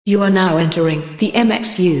You are now entering the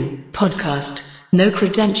MXU podcast. No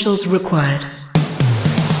credentials required.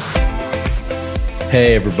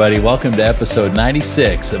 Hey everybody, welcome to episode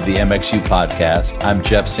 96 of the MXU podcast. I'm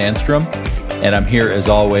Jeff Sandstrom, and I'm here as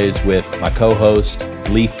always with my co-host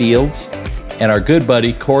Lee Fields, and our good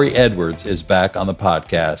buddy Cory Edwards is back on the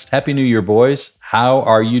podcast. Happy New Year, boys. How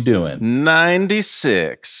are you doing?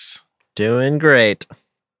 96. Doing great.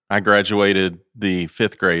 I graduated the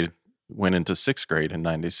 5th grade, went into 6th grade in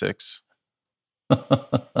 96.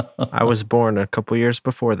 I was born a couple years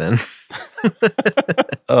before then.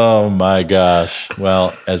 Oh my gosh.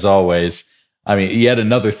 Well, as always, I mean, yet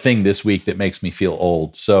another thing this week that makes me feel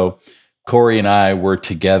old. So Cory and I were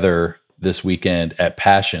together this weekend at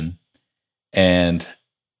Passion, and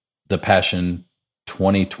the Passion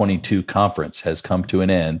 2022 conference has come to an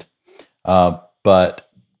end. But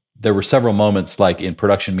there were several moments like in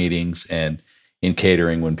production meetings and in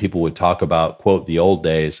catering when people would talk about, quote, the old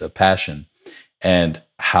days of Passion and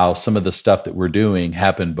how some of the stuff that we're doing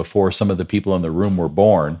happened before some of the people in the room were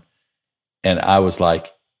born. And I was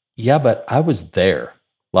like, yeah, but I was there.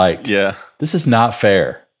 Like, yeah, this is not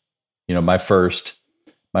fair. You know, my first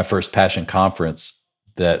Passion conference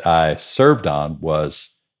that I served on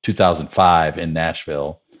was 2005 in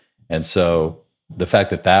Nashville. And so the fact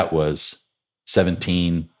that that was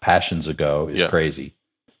 17 Passions ago is crazy.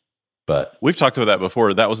 But we've talked about that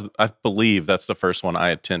before. That was, I believe that's the first one I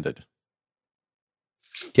attended.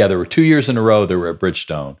 Yeah, there were 2 years in a row that were at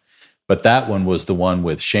Bridgestone. But that one was the one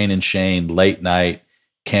with Shane and Shane, late night,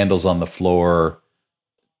 candles on the floor.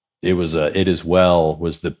 It was It Is Well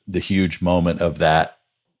was the huge moment of that.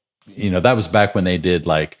 You know, that was back when they did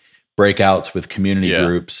like breakouts with community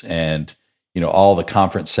groups, and, you know, all the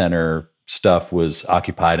conference center stuff was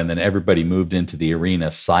occupied, and then everybody moved into the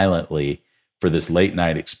arena silently for this late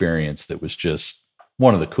night experience that was just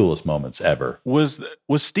one of the coolest moments ever. Was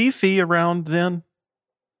Steve Fee around then?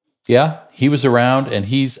 Yeah, he was around, and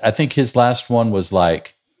I think his last one was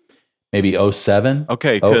like maybe 07,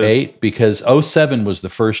 okay, 08, because 07 was the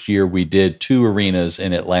first year we did 2 arenas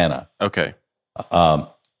in Atlanta. Okay.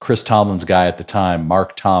 Chris Tomlin's guy at the time,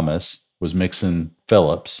 Mark Thomas, was mixing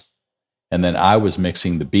Phillips, and then I was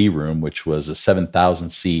mixing the B Room, which was a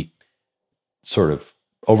 7,000 seat sort of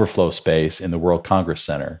overflow space in the World Congress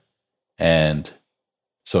Center. And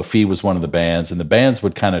so Fee was one of the bands, and the bands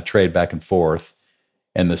would kind of trade back and forth.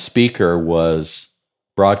 And the speaker was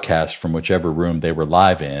broadcast from whichever room they were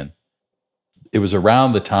live in. It was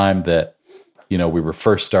around the time that, you know, we were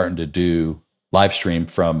first starting to do live stream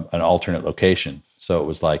from an alternate location. So it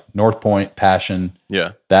was like North Point, Passion.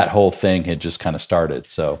 Yeah. That whole thing had just kind of started.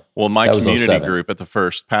 So, well, my community 07. group at the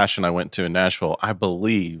first Passion I went to in Nashville, I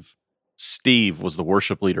believe Steve was the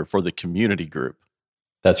worship leader for the community group.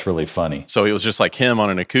 That's really funny. So it was just like him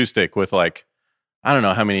on an acoustic with like, I don't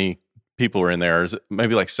know how many people were in there. Is it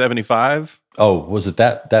maybe like 75? Oh, was it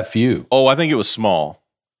that few? Oh, I think it was small.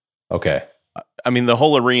 Okay. I mean, the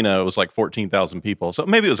whole arena was like 14,000 people. So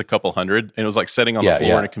maybe it was a couple hundred, and it was like sitting on the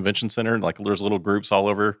floor in a convention center. And like there's little groups all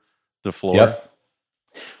over the floor. Yep.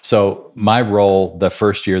 So my role the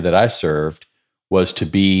first year that I served was to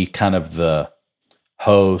be kind of the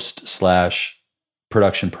host /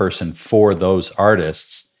 production person for those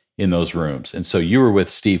artists in those rooms. And so you were with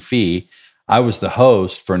Steve Fee. I was the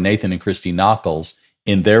host for Nathan and Christy Knuckles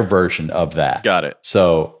in their version of that. Got it.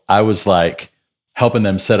 So I was like helping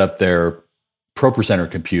them set up their ProPresenter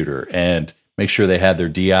computer and make sure they had their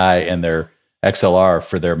DI and their XLR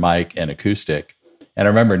for their mic and acoustic. And I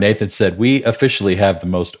remember Nathan said, we officially have the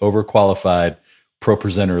most overqualified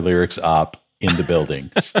ProPresenter lyrics op in the building.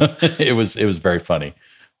 So it was very funny.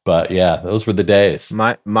 But yeah, those were the days.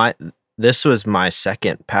 This was my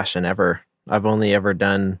second Passion ever. I've only ever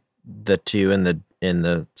done the 2 in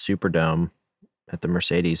the Superdome at the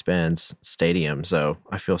Mercedes-Benz Stadium, so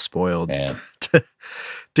I feel spoiled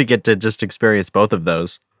to get to just experience both of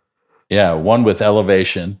those. Yeah, one with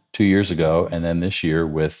Elevation 2 years ago, and then this year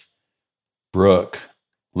with Brooke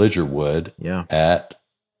Lidgerwood at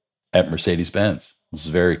Mercedes-Benz. This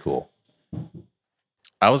is very cool.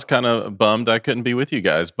 I was kind of bummed I couldn't be with you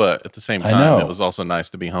guys, but at the same time, it was also nice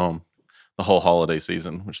to be home the whole holiday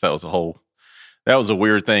season, which that was a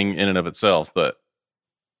weird thing in and of itself. But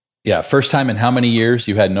yeah, first time in how many years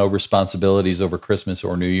you had no responsibilities over Christmas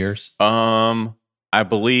or New Year's? I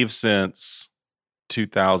believe since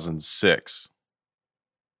 2006.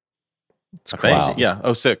 It's crazy. Wow.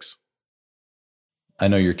 Yeah, 06. I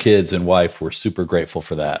know your kids and wife were super grateful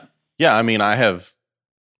for that. Yeah, I mean, I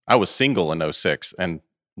was single in 06 and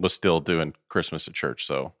was still doing Christmas at church,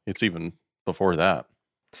 so it's even before that.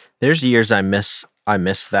 There's years I miss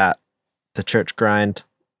that, the church grind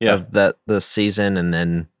of the season, and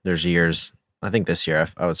then there's years. I think this year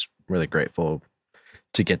I was really grateful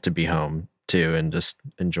to get to be home too and just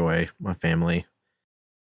enjoy my family.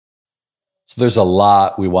 So there's a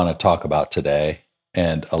lot we want to talk about today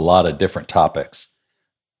and a lot of different topics.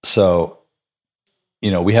 So,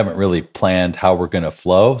 we haven't really planned how we're going to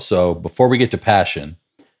flow. So before we get to passion,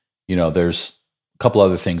 there's a couple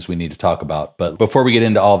other things we need to talk about. But before we get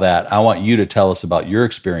into all that, I want you to tell us about your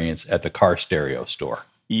experience at the car stereo store.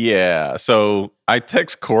 Yeah. So I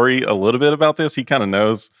text Cory a little bit about this. He kind of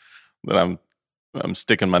knows that I'm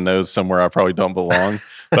sticking my nose somewhere I probably don't belong.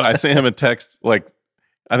 But I sent him a text,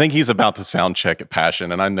 I think he's about to sound check at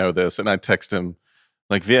Passion, and I know this. And I text him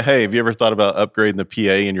hey, have you ever thought about upgrading the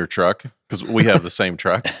PA in your truck? Because we have the same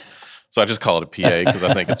truck. So I just call it a PA because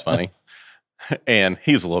I think it's funny. And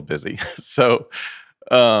he's a little busy. So,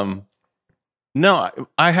 no,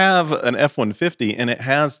 I have an F-150, and it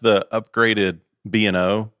has the upgraded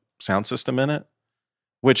B&O sound system in it,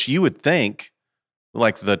 which you would think,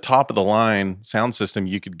 the top of the line sound system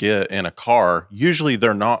you could get in a car. Usually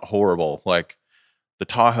they're not horrible. Like the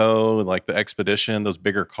Tahoe, the Expedition, those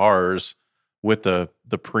bigger cars with the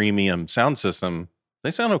premium sound system,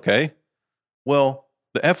 they sound okay. Well,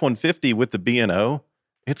 the F-150 with the B&O,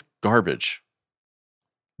 it's garbage.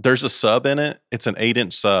 There's a sub in it. It's an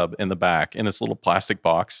 8-inch sub in the back in this little plastic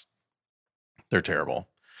box. They're terrible.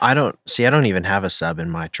 I don't even have a sub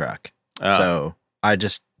in my truck. So I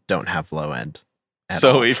just don't have low end.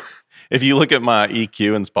 So if you look at my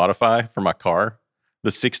EQ and Spotify for my car,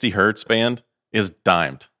 the 60 hertz band is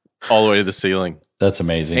dimed all the way to the ceiling. That's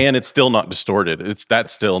amazing. And it's still not distorted.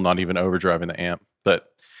 That's still not even overdriving the amp.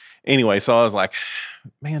 But anyway, so I was like,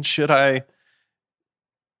 man, should I?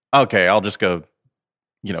 Okay, I'll just go,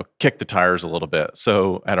 kick the tires a little bit.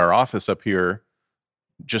 So at our office up here,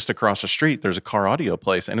 just across the street, there's a car audio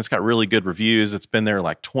place, and it's got really good reviews. It's been there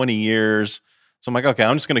 20 years. So I'm like, okay,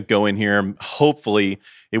 I'm just going to go in here. Hopefully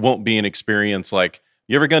it won't be an experience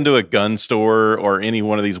you ever gone to a gun store or any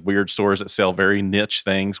one of these weird stores that sell very niche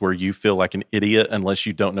things where you feel like an idiot unless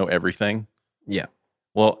you don't know everything? Yeah.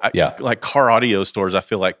 Well, car audio stores, I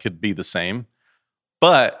feel like could be the same.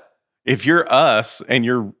 But if you're us and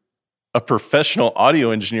you're a professional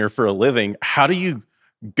audio engineer for a living, how do you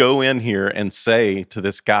go in here and say to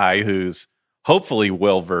this guy who's hopefully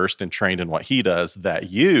well-versed and trained in what he does that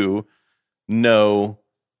you know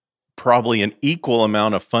probably an equal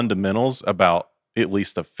amount of fundamentals about at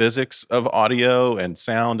least the physics of audio and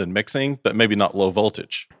sound and mixing, but maybe not low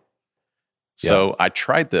voltage? So I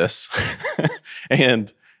tried this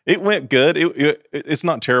and it went good. It's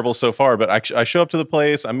not terrible so far, but I show up to the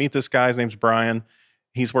place. I meet this guy. His name's Brian.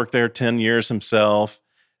 He's worked there 10 years himself.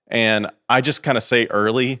 And I just kind of say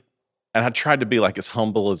early, and I tried to be as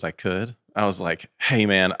humble as I could. I was like, hey,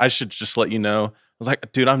 man, I should just let you know. I was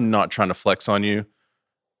like, dude, I'm not trying to flex on you,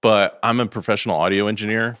 but I'm a professional audio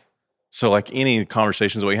engineer. So any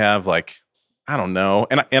conversations we have, I don't know.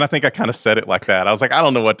 And I think I kind of said it like that. I was like, I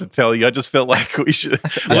don't know what to tell you. I just felt like we should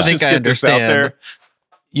let's just get this out there.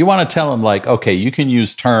 You want to tell them okay, you can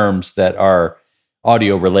use terms that are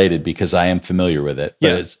audio related because I am familiar with it.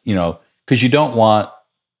 But it's, because you don't want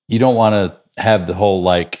to have the whole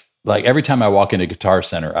every time I walk into Guitar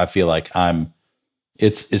Center, I feel like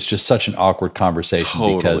it's just such an awkward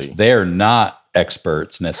conversation because they're not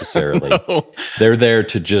experts necessarily. No. They're there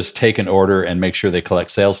to just take an order and make sure they collect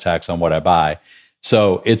sales tax on what I buy.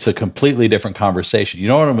 So it's a completely different conversation. You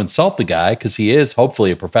don't want to insult the guy because he is hopefully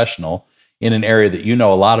a professional in an area that you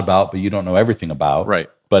know a lot about, but you don't know everything about. Right.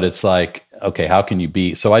 But it's okay, how can you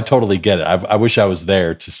be? So I totally get it. I wish I was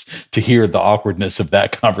there to hear the awkwardness of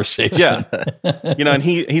that conversation. Yeah. And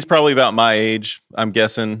he's probably about my age, I'm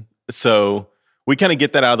guessing. So we kind of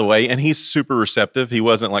get that out of the way, and he's super receptive. He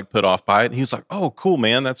wasn't put off by it. He was like, oh, cool,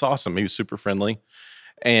 man. That's awesome. He was super friendly.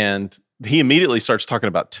 And he immediately starts talking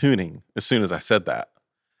about tuning as soon as I said that.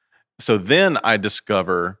 So then I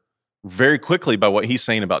discover very quickly by what he's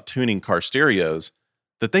saying about tuning car stereos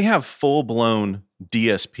that they have full-blown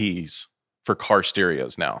DSPs for car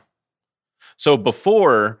stereos now. So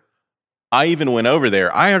before I even went over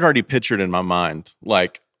there, I had already pictured in my mind,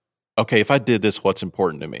 okay, if I did this, what's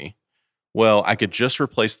important to me? Well, I could just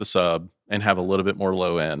replace the sub and have a little bit more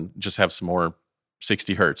low end, just have some more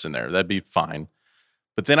 60 hertz in there. That'd be fine.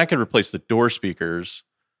 But then I could replace the door speakers.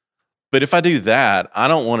 But if I do that, I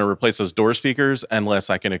don't want to replace those door speakers unless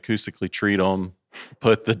I can acoustically treat them,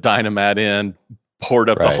 put the Dynamat in, poured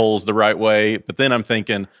up the holes the right way. But then I'm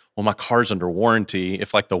thinking, well, my car's under warranty.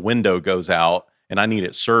 If the window goes out and I need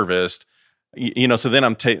it serviced, so then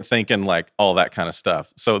I'm thinking all that kind of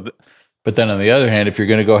stuff. So But then on the other hand, if you're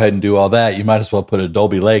going to go ahead and do all that, you might as well put a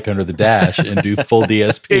Dolby Lake under the dash and do full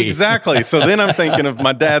DSP. Exactly. So then I'm thinking of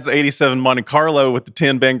my dad's 87 Monte Carlo with the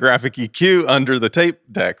 10-band graphic EQ under the tape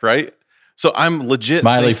deck, right? So I'm legit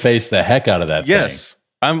smiley face the heck out of that thing. Yes.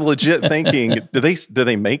 I'm legit thinking, do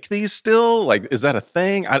they make these still? Like, is that a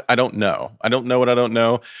thing? I don't know. I don't know what I don't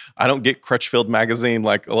know. I don't get Crutchfield magazine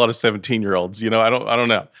like a lot of 17-year-olds. I don't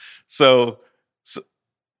know. So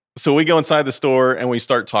we go inside the store and we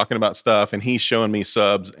start talking about stuff, and he's showing me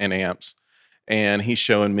subs and amps, and he's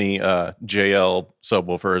showing me JL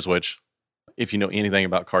subwoofers, which, if you know anything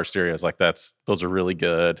about car stereos, like those are really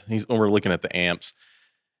good. We're looking at the amps,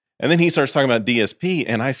 and then he starts talking about DSP,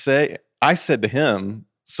 and I said to him,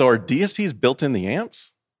 "So are DSPs built in the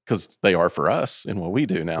amps? Because they are for us in what we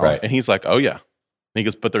do now." Right. And he's like, "Oh yeah." And he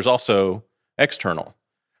goes, "But there's also external,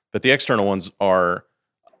 but the external ones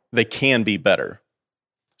they can be better."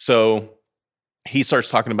 So he starts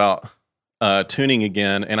talking about tuning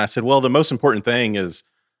again. And I said, well, the most important thing is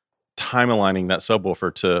time aligning that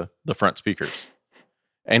subwoofer to the front speakers.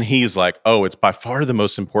 And he's like, oh, it's by far the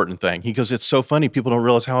most important thing. He goes, it's so funny. People don't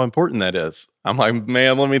realize how important that is. I'm like,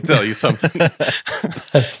 man, let me tell you something.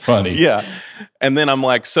 That's funny. Yeah. And then I'm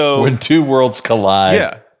like, so when two worlds collide.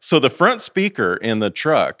 Yeah. So the front speaker in the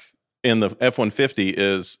truck, in the F-150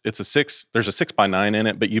 there's a 6x9 in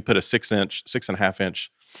it, but you put a 6.5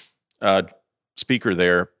 inch speaker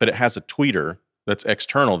there, but it has a tweeter that's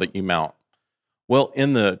external that you mount. Well,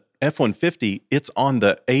 in the F-150, it's on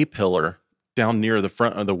the A pillar down near the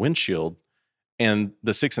front of the windshield, and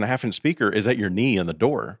the 6.5 inch speaker is at your knee in the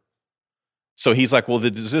door. So he's like, well,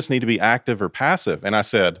 does this need to be active or passive? And I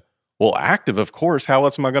said, well, active, of course. How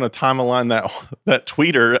else am I going to time align that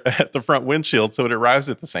tweeter at the front windshield so it arrives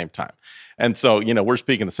at the same time? And so, we're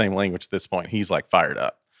speaking the same language at this point. He's like fired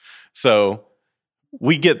up. So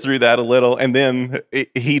we get through that a little, and then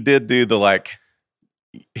he did do the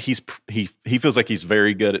he feels like he's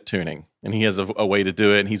very good at tuning, and he has a way to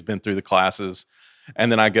do it, and he's been through the classes.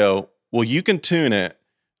 And then I go, well, you can tune it,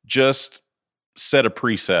 just set a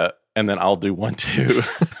preset, and then I'll do one too.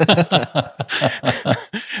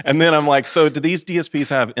 And then I'm like, so do these DSPs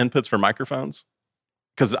have inputs for microphones?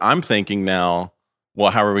 Because I'm thinking now,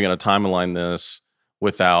 well, how are we going to time align this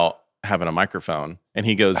without having a microphone? And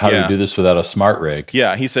he goes, how do you do this without a smart rig?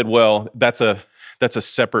 Yeah. He said, well, that's a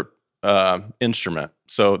separate instrument.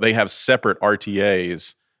 So they have separate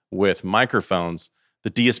RTAs with microphones. The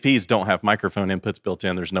DSPs don't have microphone inputs built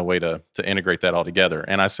in. There's no way to integrate that all together.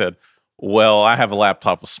 And I said, well, I have a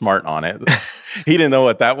laptop with Smart on it. He didn't know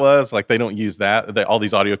what that was. Like, they don't use that. All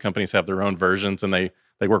these audio companies have their own versions, and they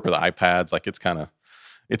work with iPads. Like,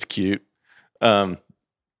 it's cute.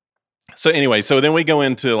 So anyway, so then we go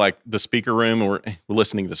into like the speaker room, and we're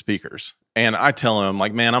listening to speakers. And I tell him,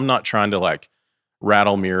 like, man, I'm not trying to like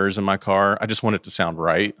rattle mirrors in my car. I just want it to sound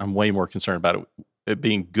right. I'm way more concerned about it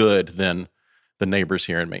being good than the neighbors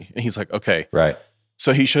hearing me. And he's like, okay. Right.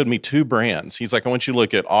 So he showed me two brands. He's like, I want you to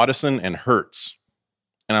look at Audison and Hertz.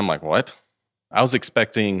 And I'm like, what? I was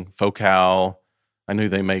expecting Focal. I knew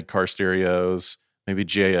they made car stereos, maybe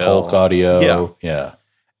JL. Polk Audio. Yeah.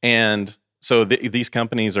 And so these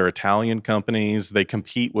companies are Italian companies. They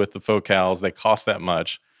compete with the Focals. They cost that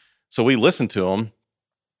much. So we listened to them.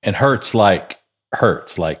 And Hertz, like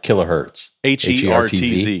kilohertz.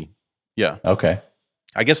 Hertz. Yeah. Okay.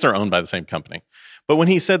 I guess they're owned by the same company. But when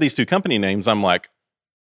he said these two company names, I'm like,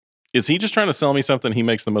 is he just trying to sell me something he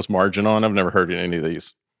makes the most margin on? I've never heard of any of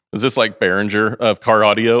these. Is this like Behringer of car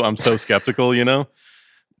audio? I'm so skeptical,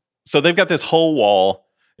 So they've got this whole wall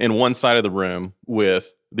in one side of the room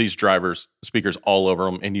with these drivers' speakers all over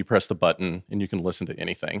them, and you press the button and you can listen to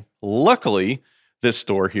anything. Luckily, this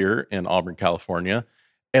store here in Auburn, California,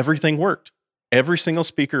 everything worked. Every single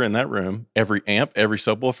speaker in that room, every amp, every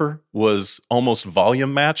subwoofer was almost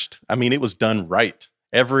volume matched. I mean, it was done right.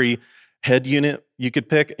 Every head unit you could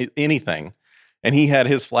pick, anything. And he had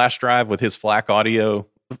his flash drive with his FLAC audio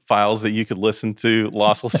files that you could listen to,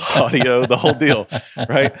 lossless audio, the whole deal,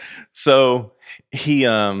 right? So he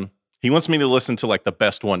wants me to listen to like the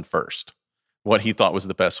best one first, what he thought was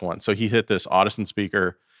the best one. So he hit this Audison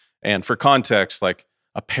speaker, and for context, like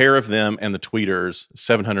a pair of them and the tweeters,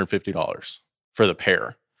 $750 for the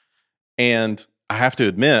pair. And I have to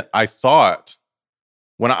admit, I thought,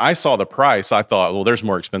 when I saw the price, I thought, well, there's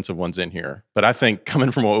more expensive ones in here. But I think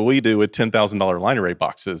coming from what we do with $10,000 line array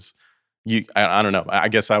boxes, I don't know. I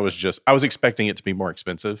guess I was expecting it to be more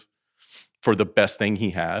expensive for the best thing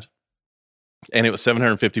he had. And it was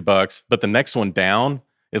 $750, but the next one down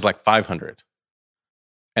is like $500.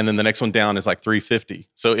 And then the next one down is like $350.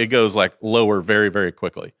 So it goes like lower very, very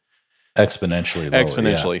quickly. Exponentially lower.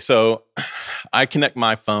 Exponentially. Yeah. So I connect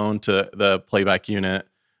my phone to the playback unit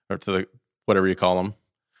or to the whatever you call them,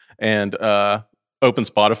 and open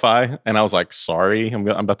Spotify. And I was like, sorry, I'm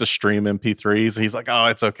about to stream MP3s. He's like, oh,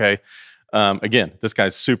 it's okay. Again, this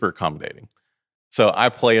guy's super accommodating. So I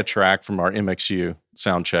play a track from our MXU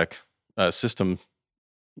soundcheck system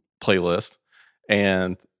playlist,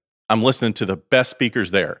 and I'm listening to the best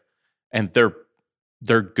speakers there, and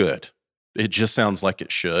they're good. It just sounds like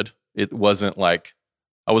it should. It wasn't like,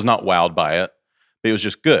 I was not wowed by it. It was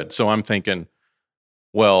just good. So I'm thinking,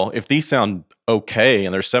 well, if these sound okay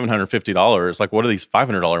and they're $750, like what do these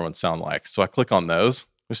 $500 ones sound like? So I click on those.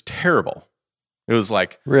 It was terrible. It was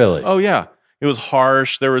like, Really? oh yeah. It was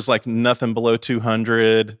harsh. There was like nothing below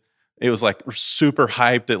 200. It was like super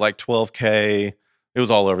hyped at like 12K. It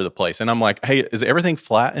was all over the place. And I'm like, hey, is everything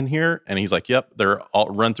flat in here? And he's like, yep, they're all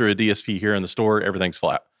run through a DSP here in the store. Everything's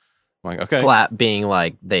flat. I'm like, okay. Flat being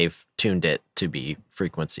like they've tuned it to be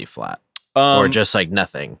frequency flat, or just like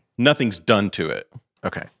nothing. Nothing's done to it.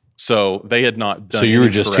 Okay. So they had not done. So you were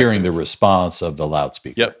any just hearing the response of the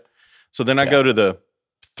loudspeaker. Yep. So then I go to the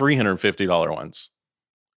 $350 ones,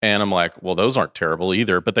 and I'm like, well, those aren't terrible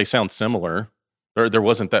either, but they sound similar. There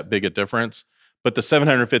wasn't that big a difference. But the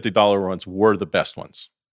 $750 ones were the best ones.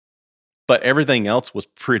 But everything else was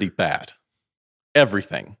pretty bad.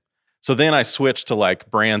 Everything. So then I switched to like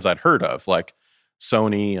brands I'd heard of, like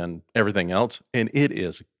Sony and everything else, and it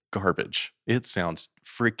is garbage. It sounds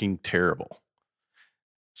freaking terrible.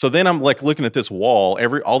 So then I'm like looking at this wall.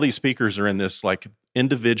 All these speakers are in this like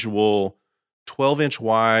individual 12-inch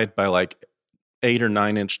wide by like 8 or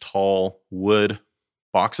 9-inch tall wood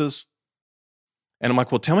boxes. And I'm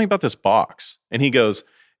like, well, tell me about this box. And he goes,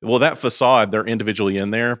 well, that facade, they're individually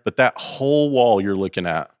in there, but that whole wall you're looking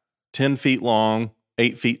at, 10 feet long,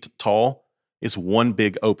 8 feet tall, is one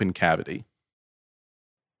big open cavity.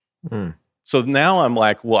 So now I'm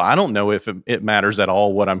like, well, I don't know if it matters at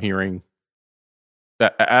all what I'm hearing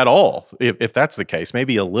at all. If that's the case,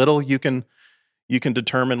 maybe a little you can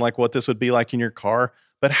determine like what this would be like in your car.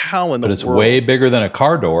 But how in the world? But it's way bigger than a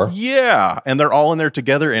car door. Yeah. And they're all in there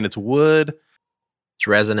together, and it's wood. It's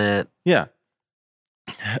resonant. Yeah.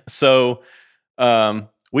 So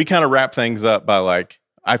we kind of wrap things up by like,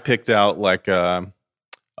 I picked out like a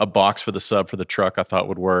box for the sub for the truck I thought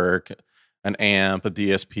would work, an amp, a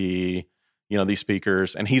DSP, these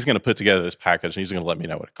speakers, and he's going to put together this package, and he's going to let me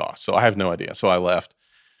know what it costs. So I have no idea. So I left.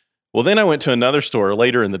 Well, then I went to another store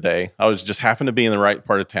later in the day. I was just happened to be in the right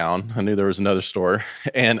part of town. I knew there was another store,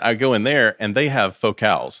 and I go in there, and they have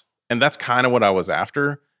focals. And that's kind of what I was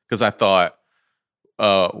after, because I thought,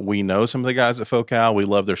 we know some of the guys at Focal. We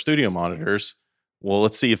love their studio monitors. Well,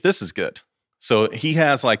 let's see if this is good. So he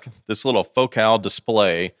has like this little Focal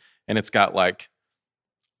display, and it's got like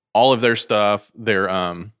all of their stuff, their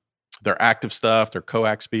active stuff, their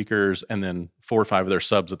coax speakers, and then 4 or 5 of their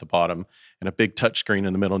subs at the bottom, and a big touch screen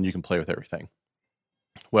in the middle, and you can play with everything.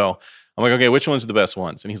 Well, I'm like, okay, which ones are the best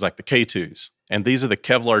ones? And he's like, the K2s. And these are the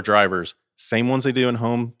Kevlar drivers, same ones they do in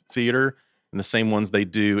home theater, and the same ones they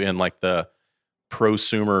do in like the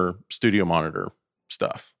prosumer studio monitor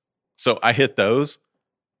stuff. So I hit those.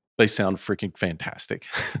 They sound freaking fantastic.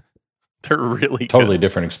 They're really totally good.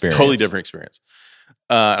 different experience. Totally different experience.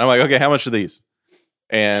 I'm like, okay, how much are these?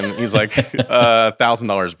 And he's like,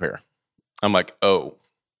 $1,000 a pair. I'm like, oh,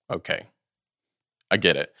 okay, I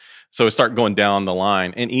get it. So I start going down the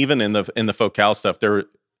line, and even in the Focal stuff,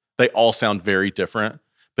 they all sound very different,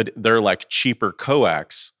 but they're like cheaper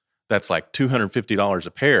coax. That's like $250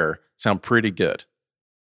 a pair. Sound pretty good.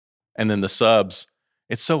 And then the subs,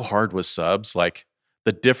 it's so hard with subs. Like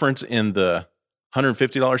the difference in the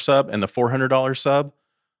 $150 sub and the $400 sub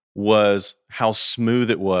was how smooth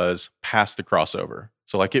it was past the crossover.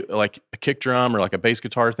 So like a kick drum or like a bass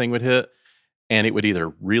guitar thing would hit, and it would either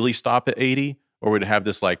really stop at 80 or would have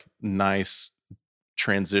this like nice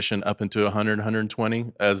transition up into 100,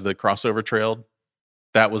 120 as the crossover trailed.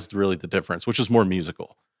 That was really the difference, which was more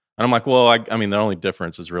musical. And I'm like, well, I mean, the only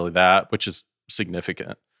difference is really that, which is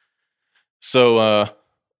significant. So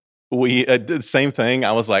we did the same thing.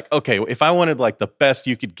 I was like, okay, if I wanted like the best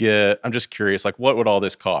you could get, I'm just curious, like what would all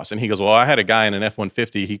this cost? And he goes, well, I had a guy in an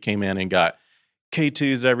F-150. He came in and got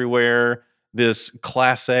K2s everywhere, this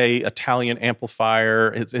Class A Italian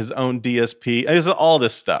amplifier, his own DSP, it was all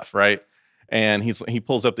this stuff, right? And he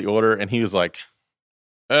pulls up the order, and he was like,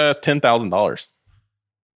 it's $10,000.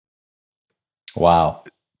 Wow.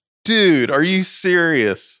 Dude, are you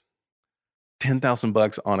serious?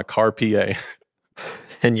 $10,000 on a car PA.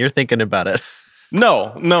 And you're thinking about it.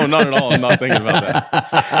 No, not at all. I'm not thinking about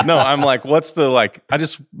that. No, I'm like, what's the like? I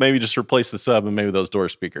just maybe just replace the sub and maybe those door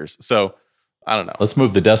speakers. So I don't know. Let's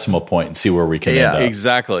move the decimal point and see where we can end up.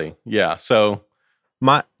 Exactly. Yeah. So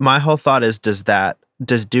My whole thought is, does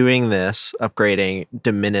doing this upgrading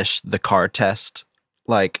diminish the car test,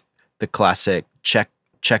 like the classic check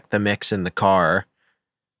the mix in the car?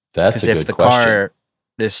 That's a good question. If the car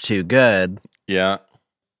is too good, yeah,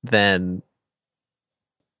 then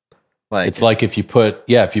it's like if you put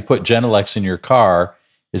Genelex in your car,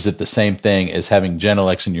 is it the same thing as having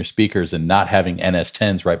Genelex in your speakers and not having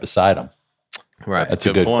NS10s right beside them? Right. That's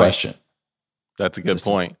a good question. That's a good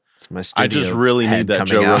point. My I just really need that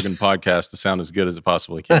Joe Rogan podcast to sound as good as it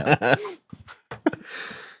possibly can.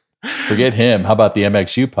 Forget him. How about the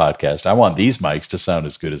MXU podcast? I want these mics to sound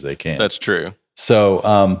as good as they can. That's true.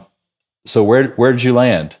 So, where did you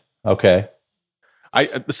land? Okay.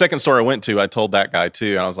 The second store I went to, I told that guy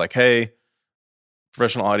too. And I was like, hey,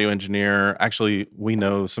 professional audio engineer. Actually, we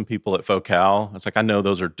know some people at Focal. It's like, I know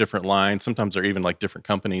those are different lines. Sometimes they're even like different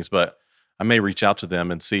companies, but I may reach out to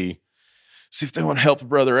them and see if they want to help a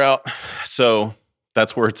brother out. So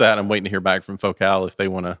that's where it's at. I'm waiting to hear back from Focal if they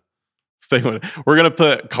want to. We're going to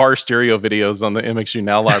put car stereo videos on the MXU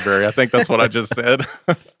Now library. I think that's what I just said.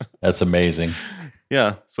 That's amazing.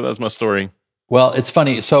 Yeah. So that's my story. Well, it's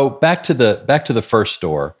funny. So back to the first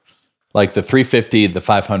store, like the 350, the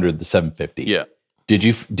 500, the 750. Yeah. Did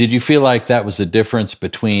you feel like that was the difference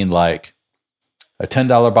between like a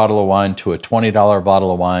 $10 bottle of wine to a $20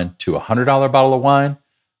 bottle of wine to a $100 bottle of wine?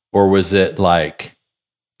 Or was it like,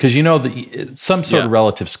 because some sort of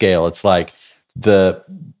relative scale, it's like the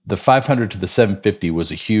 500 to the 750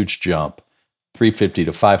 was a huge jump. 350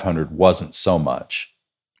 to 500 wasn't so much.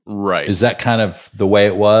 Right. Is that kind of the way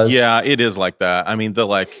it was? Yeah, it is like that. I mean, the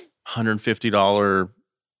like $150, $200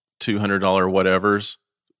 whatevers,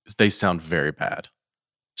 they sound very bad.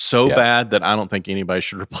 So bad that I don't think anybody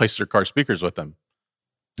should replace their car speakers with them.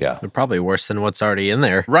 Yeah. They're probably worse than what's already in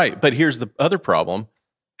there. Right. But here's the other problem.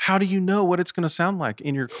 How do you know what it's going to sound like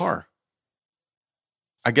in your car?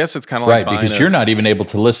 I guess it's kind of like because you're not even able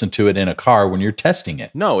to listen to it in a car when you're testing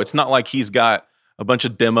it. No, it's not like he's got a bunch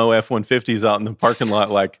of demo F-150s out in the parking lot.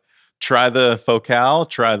 Like, try the Focal,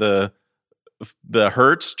 try the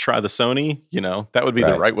Hertz, try the Sony. That would be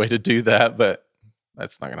the right way to do that, but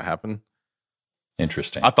that's not going to happen.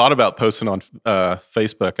 Interesting. I thought about posting on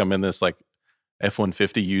Facebook. I'm in this like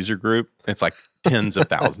F-150 user group. It's like tens of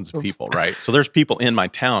thousands of people, right? So there's people in my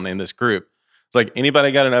town in this group. It's like,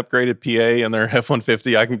 anybody got an upgraded PA in their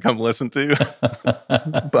F-150 I can come listen to?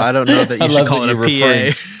 But I don't know that you should call it a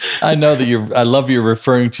PA. I know that I love you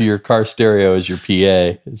referring to your car stereo as your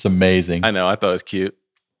PA. It's amazing. I know. I thought it was cute.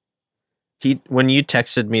 When you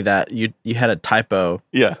texted me that, you had a typo.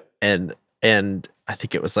 Yeah. And I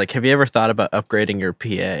think it was like, have you ever thought about upgrading your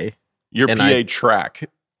PA? Your PA track.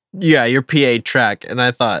 Yeah, your PA track. And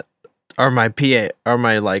I thought, are my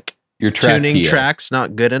like your tuning tracks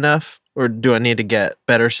not good enough? Or do I need to get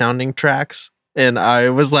better sounding tracks? And I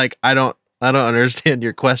was like, I don't understand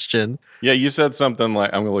your question. Yeah, you said something like,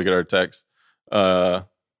 I'm going to look at our text.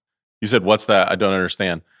 You said, what's that? I don't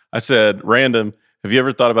understand. I said, random, have you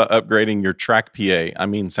ever thought about upgrading your track PA? I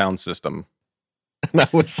mean, sound system. And I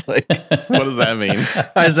was like, what does that mean?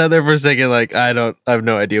 I sat there for a second, like, I have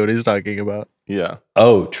no idea what he's talking about. Yeah.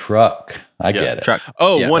 Oh, truck. I get it. Truck.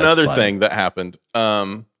 Oh, yeah, one other thing that happened.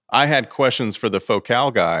 I had questions for the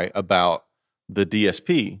Focal guy about the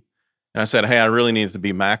DSP. And I said, hey, I really need it to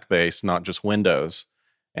be Mac-based, not just Windows.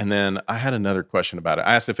 And then I had another question about it.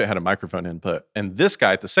 I asked if it had a microphone input. And this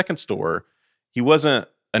guy at the second store, he wasn't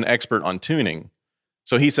an expert on tuning.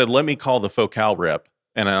 So he said, let me call the Focal rep,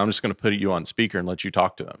 and I'm just going to put you on speaker and let you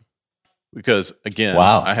talk to him. Because, again,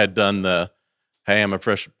 I had done hey, I'm a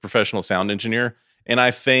professional sound engineer. And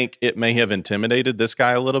I think it may have intimidated this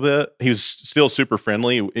guy a little bit. He was still super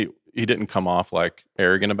friendly. He didn't come off like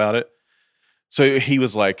arrogant about it. So he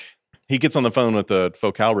was like, he gets on the phone with the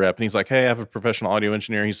Focal rep and he's like, hey, I have a professional audio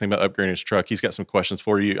engineer. He's thinking about upgrading his truck. He's got some questions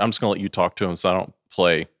for you. I'm just going to let you talk to him so I don't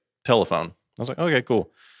play telephone. I was like, okay,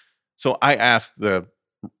 cool. So I asked the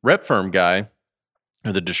rep firm guy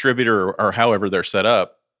or the distributor or however they're set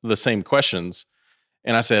up the same questions.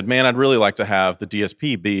 And I said, man, I'd really like to have the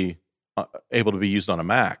DSP be able to be used on a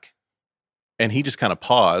Mac. And he just kind of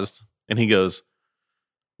paused and he goes,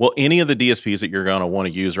 well, any of the DSPs that you're going to want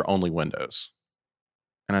to use are only Windows.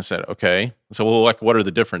 And I said, okay. So, well, like, what are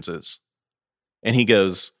the differences? And he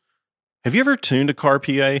goes, have you ever tuned a car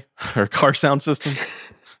PA or car sound system?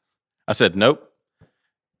 I said, nope.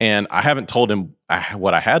 And I haven't told him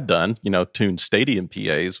what I had done, tuned stadium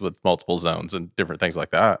PAs with multiple zones and different things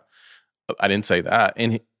like that. I didn't say that.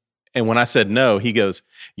 And when I said no, he goes,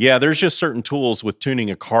 yeah, there's just certain tools with tuning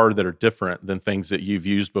a car that are different than things that you've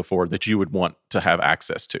used before that you would want to have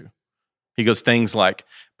access to. He goes, things like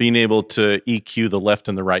being able to EQ the left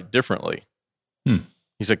and the right differently.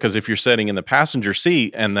 He said, because if you're sitting in the passenger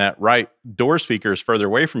seat and that right door speaker is further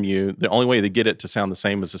away from you, the only way to get it to sound the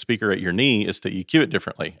same as the speaker at your knee is to EQ it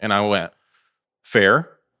differently. And I went, fair.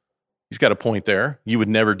 He's got a point there. You would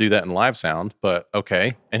never do that in live sound, but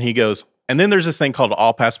okay. And he goes, and then there's this thing called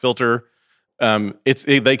all pass filter.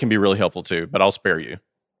 They can be really helpful too, but I'll spare you.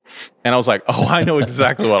 And I was like, oh, I know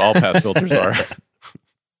exactly what all pass filters are.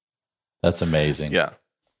 That's amazing. Yeah.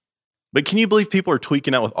 But can you believe people are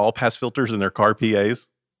tweaking out with all pass filters in their car PAs?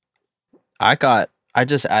 I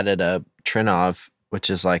just added a Trinov, which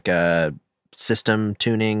is like a system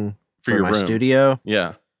tuning for your my room. studio.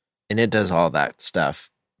 Yeah. And it does all that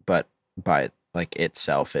stuff, but by like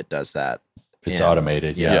itself, it does that. It's And,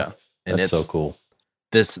 automated. Yeah. And That's so cool.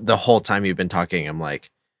 The whole time you've been talking, I'm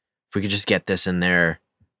like, if we could just get this in there,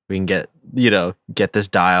 we can get this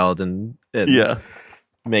dialed and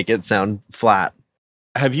make it sound flat.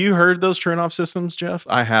 Have you heard those turn-off systems, Jeff?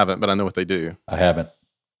 I haven't, but I know what they do. I haven't.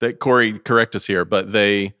 Corey, correct us here, but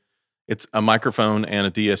it's a microphone and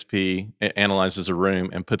a DSP. It analyzes a room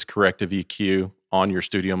and puts corrective EQ on your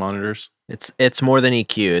studio monitors. It's more than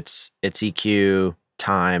EQ. It's EQ,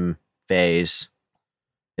 time, phase.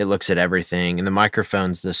 It looks at everything. And the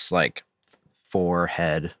microphone's this like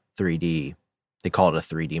 4-head 3D. They call it a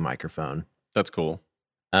 3D microphone. That's cool.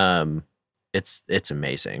 It's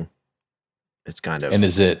amazing. It's kind of. And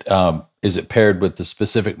is it paired with the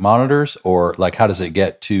specific monitors, or like how does it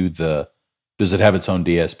get to does it have its own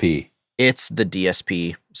DSP? It's the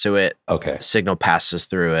DSP. So it signal passes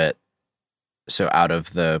through it. So out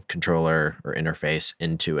of the controller or interface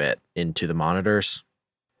into the monitors.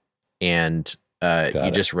 And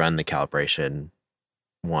you just run the calibration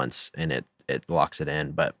once and it locks it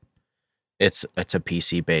in. But it's a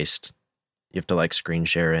PC based. You have to like screen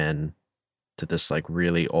share in to this like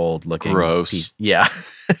really old looking gross. Yeah.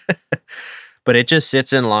 But it just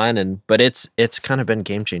sits in line but it's kind of been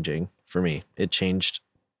game changing for me. It changed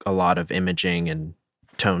a lot of imaging and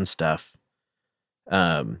tone stuff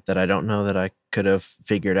that I don't know that I could have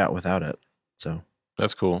figured out without it. So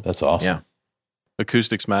that's cool. That's awesome. Yeah.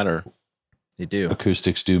 Acoustics matter. They do.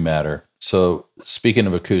 Acoustics do matter. So speaking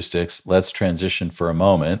of acoustics, let's transition for a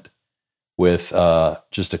moment with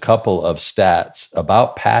just a couple of stats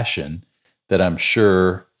about Passion that I'm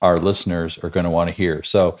sure our listeners are going to want to hear.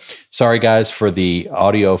 So sorry guys for the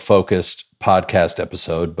audio focused podcast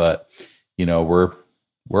episode, but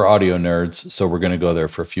we're audio nerds, so we're going to go there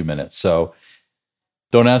for a few minutes. So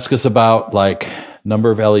don't ask us about like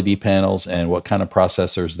number of LED panels and what kind of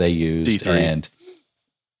processors they used. D3. And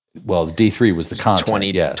well, the D3 was the content. 20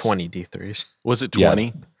 Was D3s. it 20?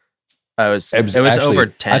 Yeah. It was actually, over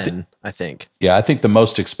 10, I think. Yeah, I think the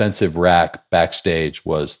most expensive rack backstage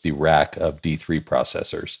was the rack of D3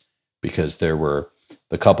 processors, because there were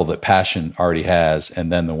the couple that Passion already has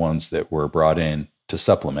and then the ones that were brought in to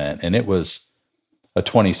supplement. And it was a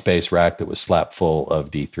 20 space rack that was slapped full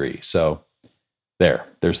of D3. So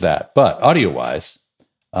there's that. But audio-wise,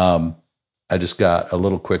 I just got a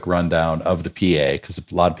little quick rundown of the PA because a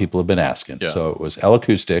lot of people have been asking. Yeah. So it was L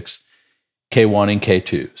Acoustics, K1 and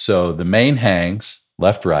K2. So the main hangs,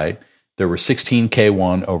 left, right, there were 16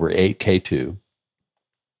 K1 over 8 K2.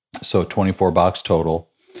 So 24 box total.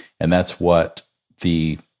 And that's what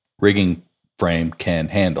the rigging frame can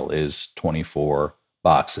handle, is 24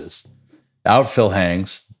 boxes. Outfill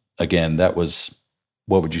hangs, again, that was,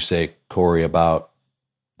 what would you say, Corey, about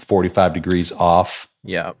 45 degrees off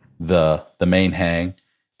Yeah. the main hang.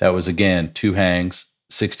 That was, again, 2 hangs,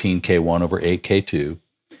 16 K1 over 8 K2.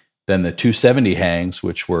 Then the 270 hangs,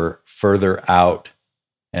 which were further out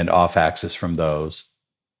and off axis from those,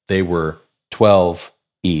 they were 12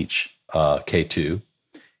 each K2.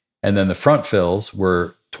 And then the front fills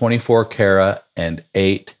were 24 Cara and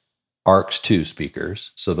 8 ARX 2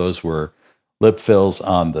 speakers. So those were lip fills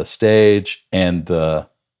on the stage and the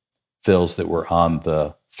fills that were on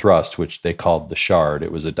the thrust, which they called the shard.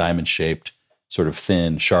 It was a diamond-shaped, sort of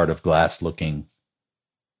thin shard of glass-looking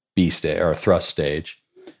B stage or thrust stage.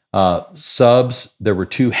 Subs, there were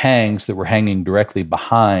 2 hangs that were hanging directly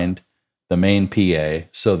behind the main PA.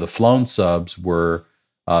 So the flown subs were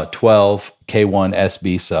 12 K1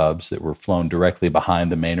 SB subs that were flown directly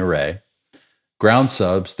behind the main array. Ground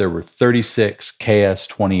subs, there were 36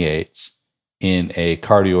 KS28s in a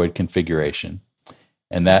cardioid configuration.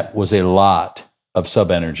 And that was a lot of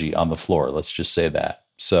sub energy on the floor. Let's just say that.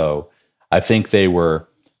 So I think they were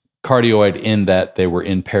cardioid in that they were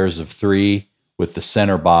in pairs of 3 with the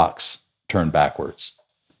center box turned backwards.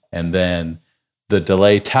 And then the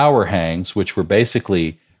delay tower hangs, which were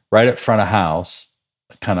basically right at front of house,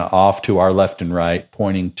 kind of off to our left and right,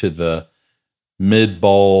 pointing to the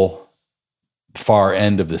mid-bowl, far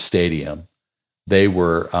end of the stadium. They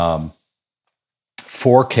were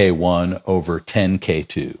 4K1 over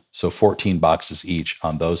 10K2, so 14 boxes each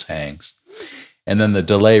on those hangs. And then the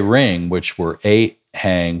delay ring, which were 8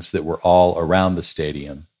 hangs that were all around the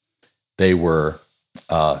stadium, they were,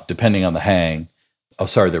 depending on the hang,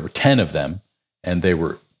 there were 10 of them, and they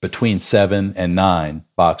were between 7 and 9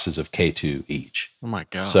 boxes of K2 each. Oh my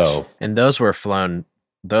gosh. So, And those were flown,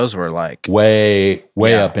 those were like way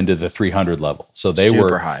up into the 300 level. So they super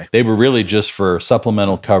were high. They were really just for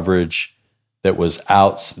supplemental coverage that was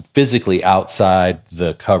physically outside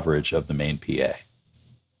the coverage of the main PA.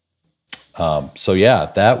 So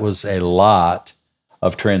yeah, that was a lot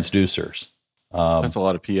of transducers. That's a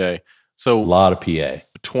lot of PA. So a lot of PA.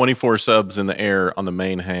 24 subs in the air on the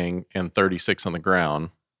main hang and 36 on the ground.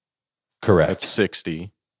 Correct. That's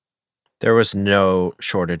 60. There was no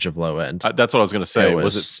shortage of low end. That's what I was going to say. It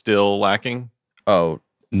Was it still lacking? Oh,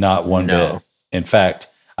 Not one No. bit. In fact,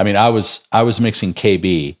 I mean, I was mixing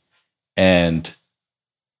KB, and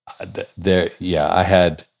I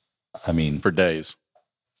had, I mean, For days.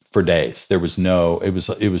 for days. There was no. It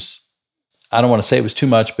was. I don't want to say it was too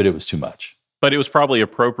much, but it was too much. But it was probably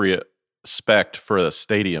appropriate spec for a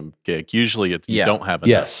stadium gig. Usually you Yeah. don't have enough.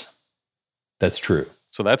 Yes, that's true.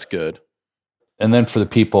 So that's good. And then for the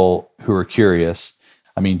people who are curious,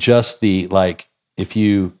 I mean, just if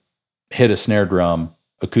you hit a snare drum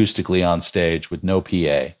acoustically on stage with no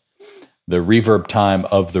PA, the reverb time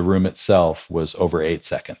of the room itself was over 8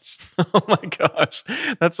 seconds. Oh my gosh.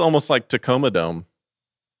 That's almost like Tacoma Dome.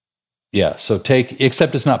 Yeah. So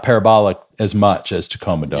except it's not parabolic as much as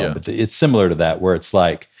Tacoma Dome, Yeah. but it's similar to that, where it's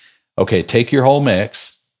like, okay, take your whole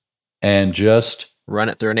mix and just run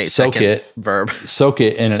it through an 8 Soak second it. verb. soak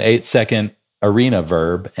it in an 8-second arena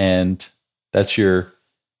verb, and that's your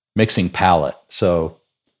mixing palette. So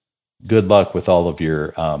good luck with all of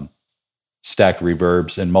your stacked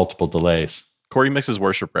reverbs and multiple delays. Cory mixes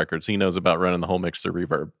worship records. He knows about running the whole mix through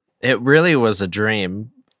reverb. It really was a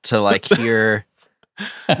dream to like hear,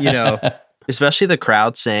 especially the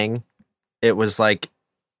crowd sing. It was like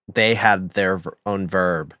they had their own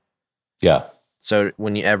verb. Yeah. So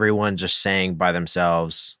when everyone just sang by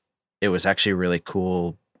themselves, it was actually really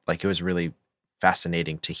cool. Like it was really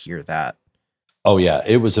fascinating to hear that. Oh yeah,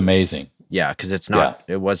 it was amazing. Yeah, because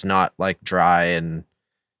it was not like dry and,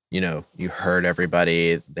 you heard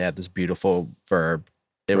everybody. They had this beautiful verb.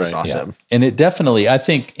 It was Right, awesome. Yeah. And it definitely, I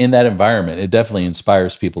think in that environment, it definitely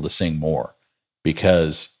inspires people to sing more,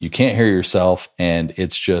 because you can't hear yourself, and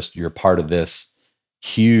it's just, you're part of this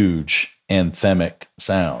huge anthemic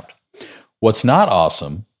sound. What's not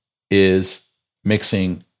awesome is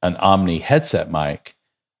mixing an Omni headset mic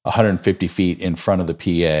 150 feet in front of the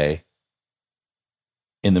PA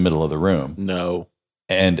in the middle of the room No.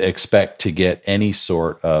 and expect to get any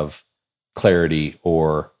sort of clarity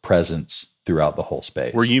or presence throughout the whole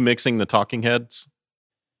space. Were you mixing the talking heads?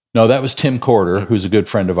 No, that was Tim Corder, who's a good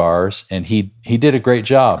friend of ours, and he did a great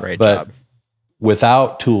job. Great but job.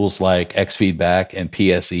 without tools like X feedback and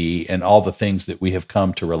PSE and all the things that we have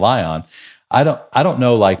come to rely on, I don't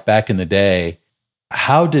know, like back in the day,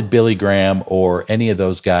 how did Billy Graham or any of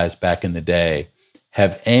those guys back in the day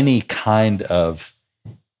have any kind of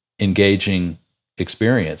engaging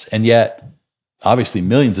experience? And yet, obviously,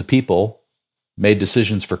 millions of people made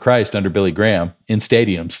decisions for Christ under Billy Graham in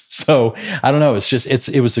stadiums. So I don't know.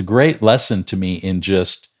 It was a great lesson to me in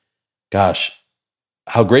just, gosh,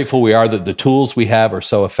 how grateful we are that the tools we have are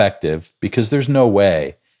so effective, because there's no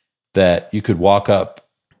way that you could walk up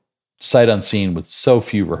sight unseen with so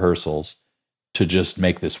few rehearsals to just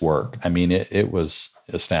make this work. I mean, it was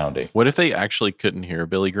astounding. What if they actually couldn't hear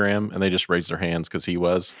Billy Graham and they just raised their hands because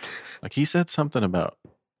he said something about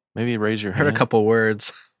maybe raise your hand? Heard a couple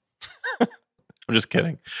words. I'm just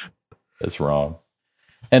kidding. That's wrong.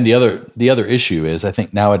 And the other issue is, I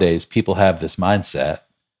think nowadays people have this mindset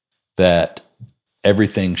that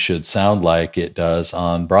everything should sound like it does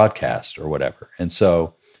on broadcast or whatever. And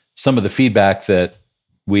so some of the feedback that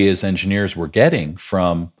we as engineers were getting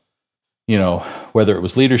from, whether it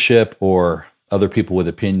was leadership or other people with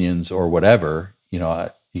opinions or whatever, you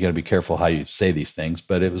got to be careful how you say these things,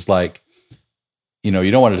 but it was like, you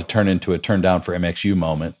don't want it to turn into a turn down for MXU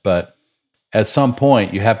moment, but at some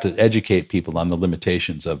point you have to educate people on the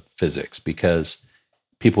limitations of physics, because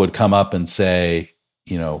people would come up and say,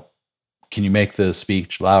 can you make the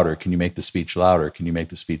speech louder? Can you make the speech louder? Can you make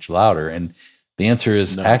the speech louder? And the answer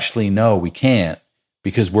is No. actually no, we can't,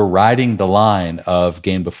 because we're riding the line of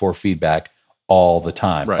gain before feedback all the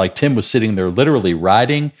time. Right. Like Tim was sitting there literally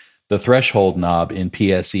riding the threshold knob in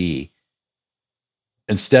PSE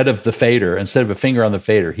instead of a finger on the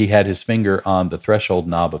fader, he had his finger on the threshold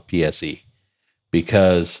knob of PSE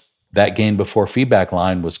because that gain before feedback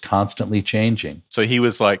line was constantly changing. So he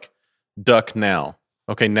was like, duck now.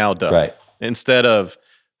 Okay, now duck. Right. Instead of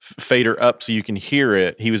fader up so you can hear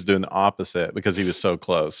it, he was doing the opposite because he was so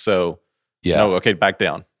close. So, no, okay, back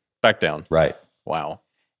down. Right. Wow.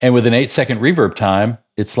 And with an 8-second reverb time,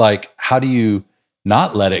 it's like, how do you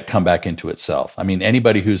not let it come back into itself? I mean,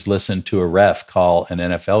 anybody who's listened to a ref call an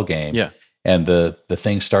NFL game and the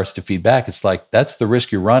thing starts to feed back, it's like, that's the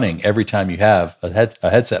risk you're running every time you have a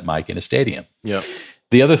headset mic in a stadium. Yeah.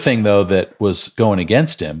 The other thing, though, that was going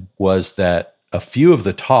against him was that a few of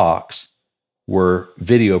the talks were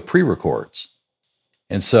video pre-records.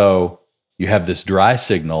 And so you have this dry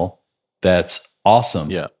signal that's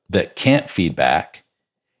awesome that can't feed back.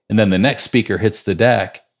 And then the next speaker hits the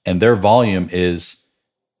deck and their volume is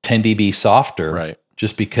 10 dB softer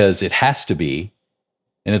just because it has to be.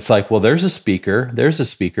 And it's like, well, there's a speaker.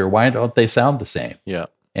 Why don't they sound the same? Yeah.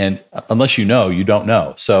 And unless you know, you don't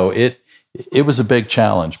know. So it was a big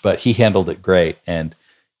challenge, but he handled it great. And,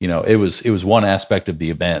 it was one aspect of the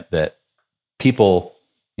event that people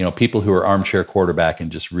who are armchair quarterback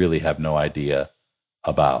and just really have no idea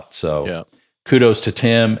about. So kudos to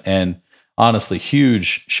Tim, and honestly,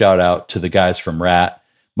 huge shout out to the guys from RAT.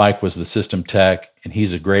 Mike was the system tech, and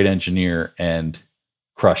he's a great engineer and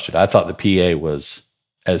crushed it. I thought the PA was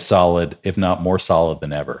as solid, if not more solid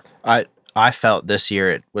than ever. I felt this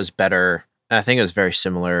year it was better. I think it was very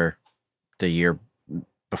similar the year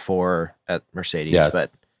before at Mercedes,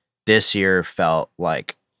 but this year felt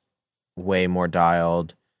like way more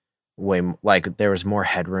dialed, like there was more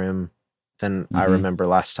headroom than I remember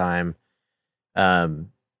last time. And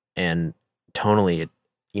tonally,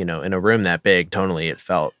 in a room that big, tonally it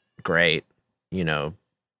felt great.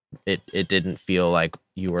 It didn't feel like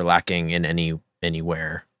you were lacking in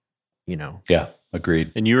anywhere. Yeah,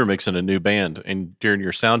 agreed. And you were mixing a new band, and during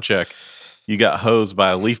your sound check, you got hosed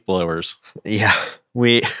by leaf blowers. Yeah,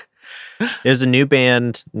 it was a new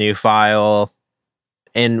band, new file,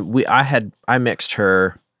 and I mixed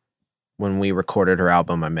her when we recorded her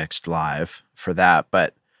album. I mixed live for that,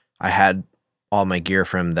 but I had all my gear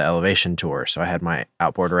from the Elevation tour, so I had my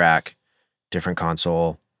outboard rack, different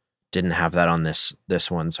console. Didn't have that on this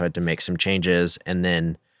one, so I had to make some changes, and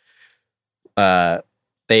then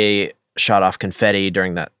they shot off confetti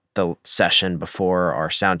during the session before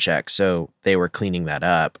our sound check, so they were cleaning that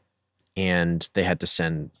up, and they had to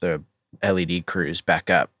send the LED crews back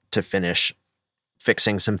up to finish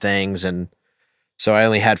fixing some things, and so I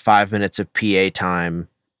only had 5 minutes of PA time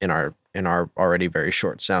in our already very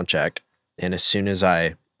short sound check, and as soon as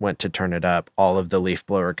I went to turn it up, all of the leaf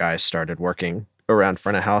blower guys started working around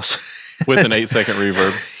front of house with an 8-second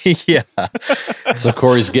reverb. Yeah. So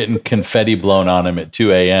Cory's getting confetti blown on him at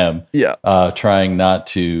 2 a.m. Yeah. Trying not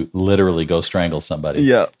to literally go strangle somebody.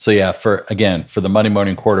 Yeah. So yeah, for the Monday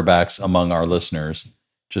morning quarterbacks among our listeners,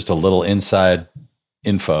 just a little inside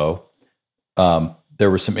info. There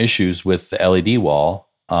were some issues with the LED wall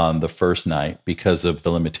on the first night because of the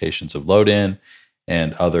limitations of load in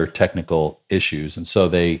and other technical issues. And so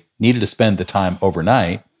they needed to spend the time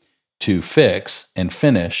overnight to fix and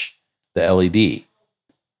finish the LED.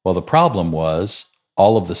 Well, the problem was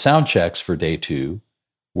all of the sound checks for day 2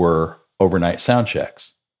 were overnight sound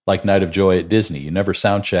checks, like Night of Joy at Disney. You never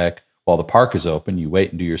sound check while the park is open. You wait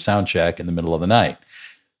and do your sound check in the middle of the night.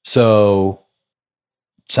 So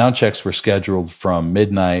sound checks were scheduled from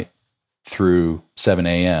midnight through 7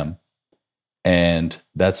 a.m. And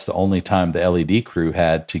that's the only time the LED crew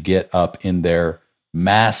had to get up in their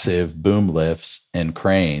massive boom lifts and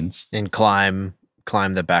cranes and climb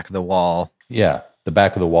the back of the wall. Yeah, the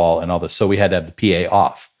back of the wall and all this. So we had to have the PA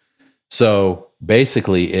off. So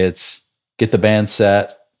basically it's get the band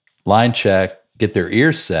set, line check, get their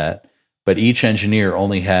ears set, but each engineer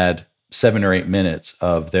only had 7 or 8 minutes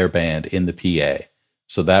of their band in the PA.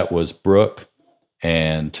 So that was Brooke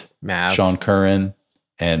and Mav. Sean Curran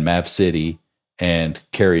and Mav City and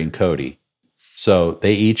Carrie and Cody. So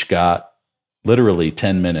they each got literally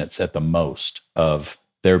 10 minutes at the most of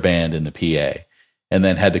their band in the PA, and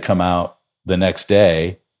then had to come out the next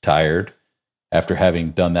day tired after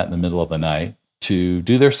having done that in the middle of the night to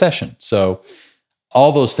do their session. So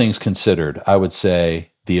all those things considered, I would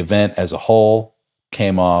say the event as a whole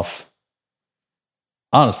came off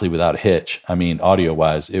honestly without a hitch. I mean,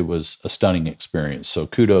 audio-wise, it was a stunning experience. So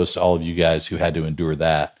kudos to all of you guys who had to endure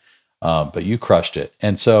that, but you crushed it.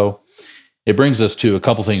 And so it brings us to a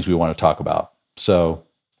couple things we want to talk about. So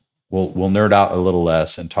we'll nerd out a little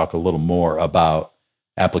less and talk a little more about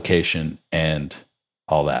application and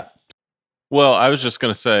all that. Well, I was just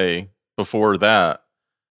going to say before that,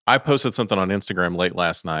 I posted something on Instagram late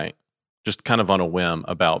last night, just kind of on a whim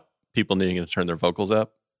about people needing to turn their vocals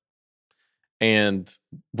up. And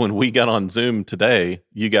when we got on Zoom today,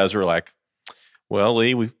 you guys were like, well,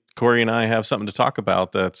 Lee, Cory and I have something to talk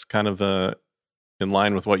about that's kind of in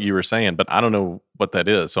line with what you were saying, but I don't know what that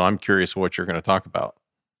is. So I'm curious what you're going to talk about.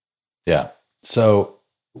 Yeah. So,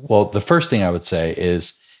 well, the first thing I would say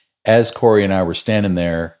is, as Cory and I were standing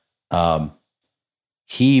there,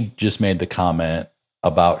 he just made the comment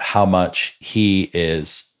about how much he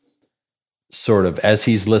is sort of, as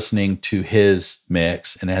he's listening to his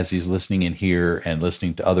mix and as he's listening in here and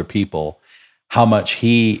listening to other people, how much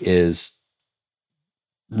he is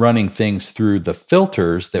running things through the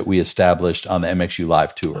filters that we established on the MXU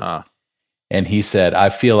Live tour. And he said, I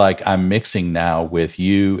feel like I'm mixing now with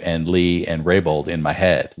you and Lee and Raybold in my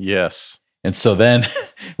head. Yes. And so then,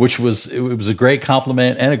 it was a great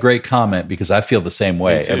compliment and a great comment, because I feel the same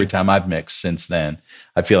way. Every time I've mixed since then,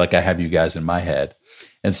 I feel like I have you guys in my head.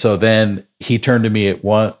 And so then he turned to me at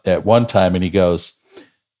one time and he goes,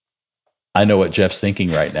 I know what Jeff's thinking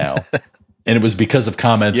right now. And it was because of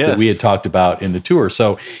comments that we had talked about in the tour.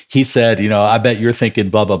 So he said, I bet you're thinking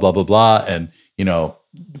blah, blah, blah, blah, blah. And,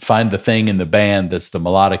 find the thing in the band that's the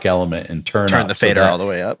melodic element and turn up the fader all the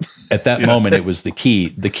way up. At that moment, it was the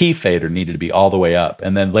key fader needed to be all the way up.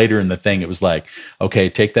 And then later in the thing, it was like, okay,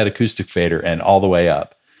 take that acoustic fader and all the way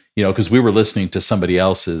up, because we were listening to somebody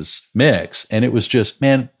else's mix, and it was just,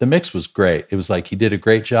 man, the mix was great. It was like, he did a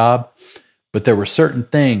great job, but there were certain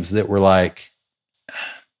things that were like,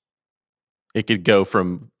 it could go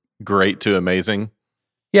from great to amazing.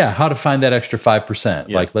 Yeah, how to find that extra 5%.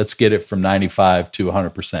 Yeah. Like, let's get it from 95 to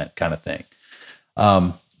 100% kind of thing.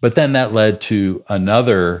 But then that led to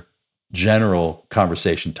another general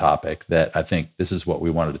conversation topic that I think this is what we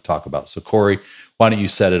wanted to talk about. So, Cory, why don't you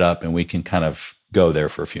set it up and we can kind of go there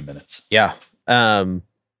for a few minutes. Yeah.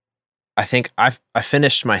 I think I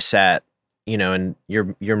finished my set, and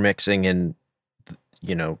you're mixing in,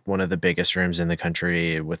 one of the biggest rooms in the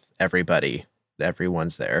country with everybody.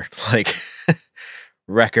 Everyone's there. Like,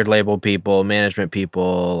 record label people, management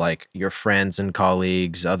people, like your friends and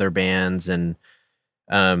colleagues, other bands. And,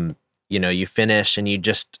 you finish and you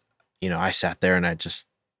just, I sat there and I just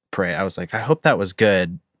pray. I was like, I hope that was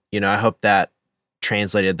good. I hope that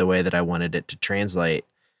translated the way that I wanted it to translate.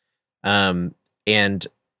 And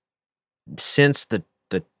since the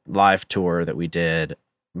live tour that we did,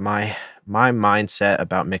 my mindset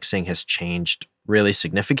about mixing has changed really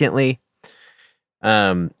significantly.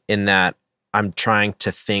 In that I'm trying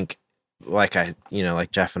to think like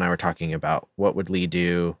like Jeff and I were talking about, what would Lee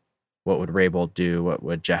do? What would Raybold do? What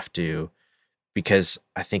would Jeff do? Because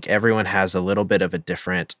I think everyone has a little bit of a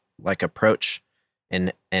different approach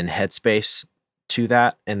and headspace to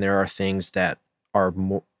that. And there are things that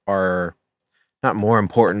are not more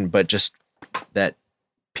important, but just that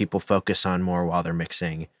people focus on more while they're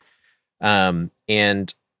mixing. And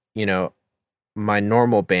my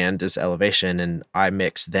normal band is Elevation, and I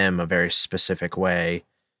mix them a very specific way.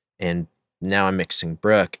 And now I'm mixing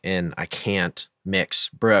Brooke, and I can't mix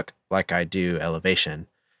Brooke like I do Elevation.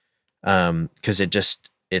 Because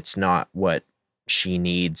it's not what she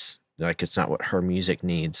needs. Like, it's not what her music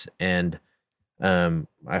needs. And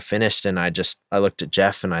I finished and I looked at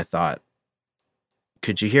Jeff and I thought,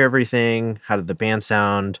 could you hear everything? How did the band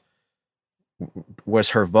sound?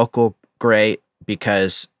 Was her vocal great?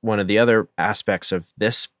 Because one of the other aspects of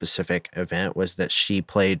this specific event was that she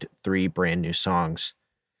played 3 brand new songs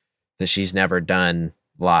that she's never done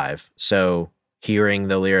live. So hearing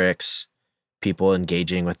the lyrics, people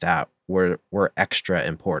engaging with that were extra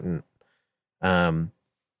important. And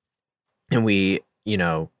we,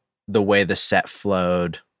 the way the set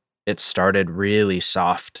flowed, it started really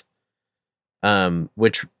soft,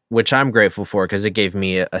 which I'm grateful for, because it gave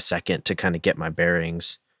me a second to kind of get my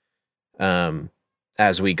bearings.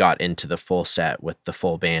 As we got into the full set with the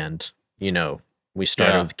full band, we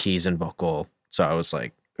started with keys and vocal. So I was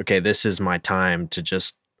like, okay, this is my time to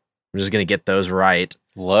I'm just going to get those right.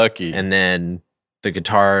 Lucky. And then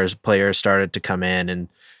the players started to come in, and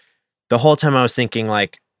the whole time I was thinking,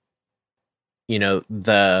 like,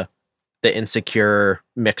 the insecure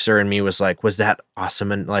mixer in me was like, was that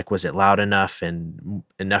awesome? And like, was it loud enough and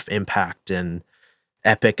enough impact and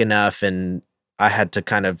epic enough? And I had to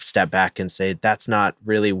kind of step back and say, that's not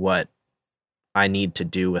really what I need to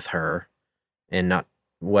do with her. And not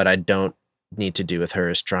what I don't need to do with her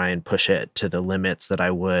is try and push it to the limits that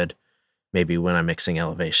I would maybe when I'm mixing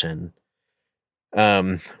Elevation.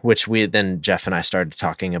 Which Jeff and I started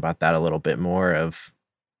talking about that a little bit more of,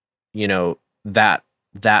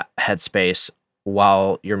 that headspace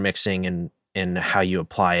while you're mixing and how you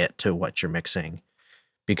apply it to what you're mixing.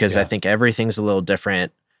 because Yeah. I think everything's a little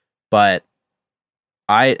different. But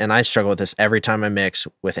I struggle with this every time I mix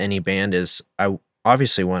with any band. Is I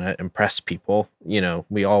obviously want to impress people.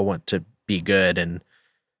 We all want to be good and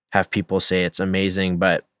have people say it's amazing,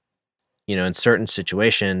 but in certain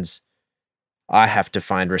situations, I have to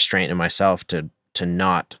find restraint in myself to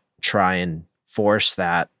not try and force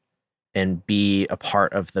that and be a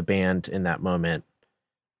part of the band in that moment,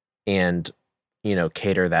 and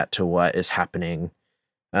cater that to what is happening.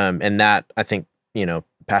 And that, I think,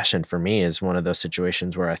 passion for me is one of those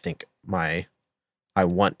situations where I think I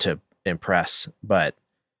want to impress, but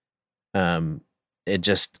it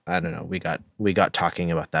just, I don't know, we got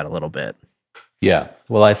talking about that a little bit. Yeah.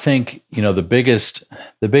 Well, I think, the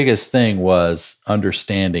biggest thing was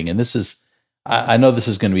understanding, and this is, I know this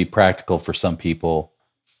is going to be practical for some people,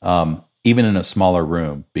 even in a smaller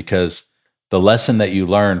room, because the lesson that you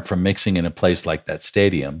learn from mixing in a place like that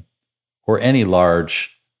stadium or any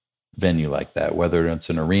large venue like that, whether it's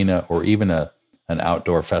an arena or even an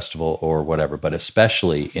outdoor festival or whatever, but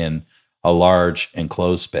especially in a large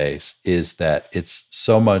enclosed space, is that it's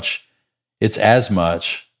as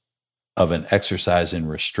much of an exercise in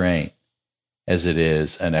restraint as it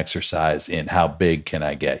is an exercise in how big can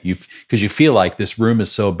I get. Because you feel like this room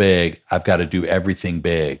is so big, I've got to do everything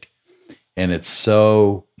big. And it's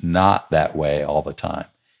so not that way all the time.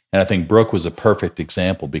 And I think Brooke was a perfect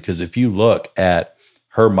example, because if you look at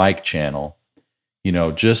her mic channel,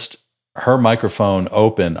 just her microphone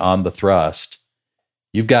open on the thrust,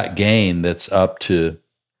 you've got gain that's up to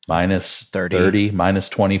minus 30, minus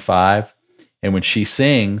 25. And when she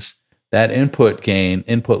sings, that input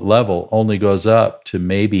level only goes up to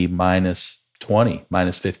maybe minus 20,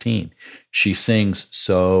 minus 15. She sings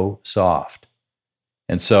so soft.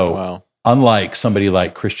 And so, Wow. Unlike somebody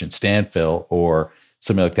like Christian Stanfill or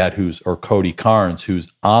somebody like that or Cody Carnes,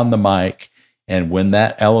 who's on the mic, and when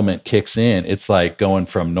that element kicks in, it's like going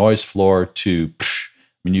from noise floor to,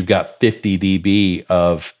 you've got 50 dB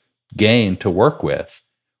of gain to work with.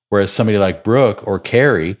 Whereas somebody like Brooke or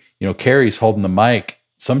Carrie, Carrie's holding the mic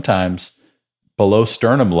sometimes below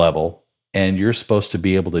sternum level, and you're supposed to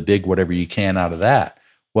be able to dig whatever you can out of that.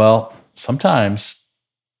 Well, sometimes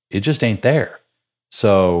it just ain't there.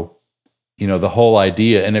 So, the whole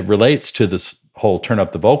idea, and it relates to this whole turn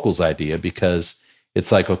up the vocals idea, because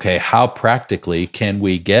it's like, okay, how practically can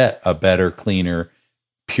we get a better, cleaner,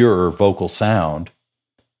 purer vocal sound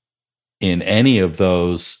in any of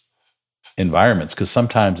those environments? Because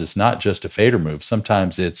sometimes it's not just a fader move.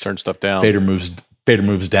 Sometimes it's turn stuff down. Fader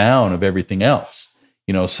moves down of everything else.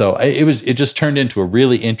 So it just turned into a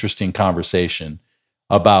really interesting conversation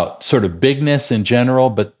about sort of bigness in general,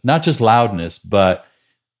 but not just loudness, but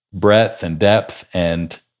breadth and depth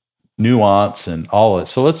and nuance and all of it.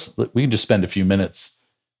 So we can just spend a few minutes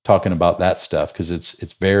talking about that stuff, because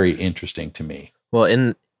it's very interesting to me.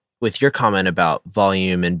 Well, with your comment about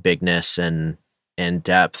volume and bigness and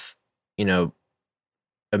depth,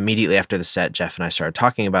 immediately after the set, Jeff and I started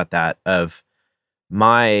talking about that, of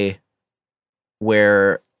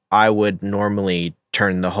where I would normally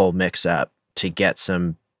turn the whole mix up to get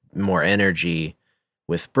some more energy.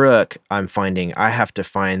 With Brooke, I'm finding I have to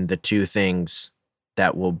find the two things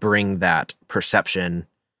that will bring that perception,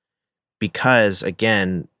 because,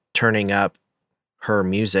 again, turning up her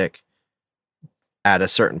music at a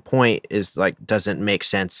certain point is doesn't make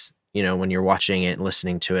sense, when you're watching it and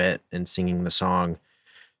listening to it and singing the song.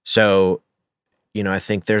 So, I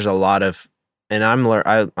think there's a lot of, and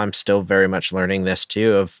I'm still very much learning this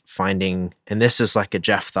too, of finding, and this is like a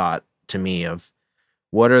Jeff thought to me, of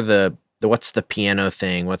what's the piano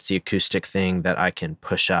thing, what's the acoustic thing that I can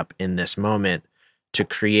push up in this moment to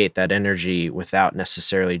create that energy without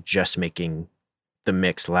necessarily just making the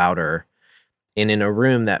mix louder. And in a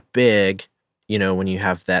room that big, when you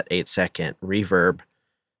have that 8-second reverb,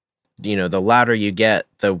 the louder you get,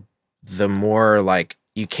 the more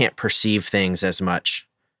you can't perceive things as much.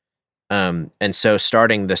 And so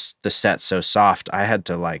starting the set so soft, I had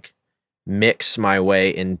to mix my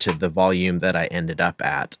way into the volume that I ended up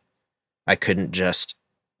at. I couldn't just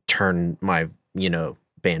turn my,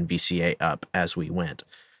 band VCA up as we went.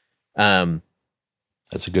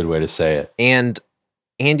 That's a good way to say it. And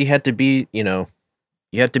you had to be, you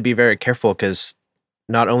had to be very careful, because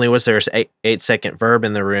not only was there an 8-second verb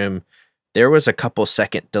in the room, there was a couple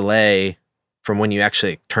second delay from when you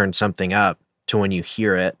actually turn something up to when you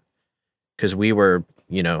hear it. Because we were,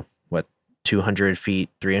 200 feet,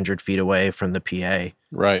 300 feet away from the PA.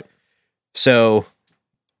 Right. So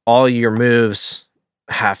all your moves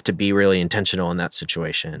have to be really intentional in that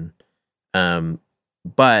situation.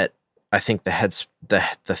 But I think the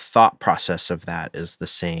thought process of that is the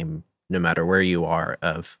same, no matter where you are,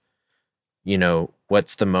 of, you know,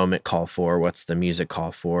 what's the moment call for, what's the music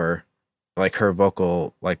call for. Like her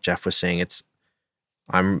vocal, like Jeff was saying,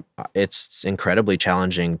 it's incredibly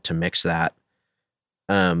challenging to mix that.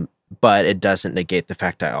 But it doesn't negate the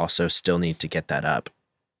fact I also still need to get that up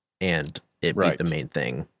and it be the main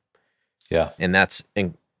thing. Yeah. And that's,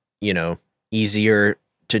 you know, easier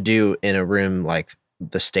to do in a room like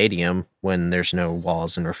the stadium when there's no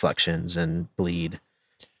walls and reflections and bleed.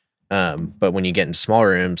 But when you get in small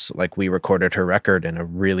rooms, like we recorded her record in a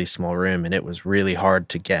really small room, and it was really hard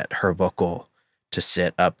to get her vocal to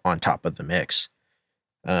sit up on top of the mix.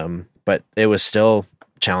 But it was still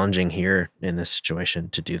challenging here in this situation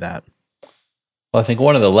to do that. Well, I think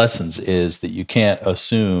one of the lessons is that you can't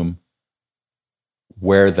assume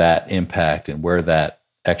where that impact and where that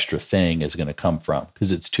extra thing is going to come from,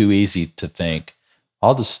 because it's too easy to think,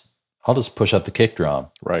 I'll just push up the kick drum,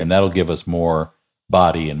 right, and that'll give us more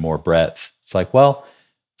body and more breadth. It's like, well,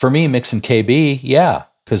 for me, mixing KB, yeah,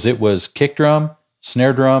 because it was kick drum,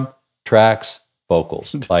 snare drum, tracks,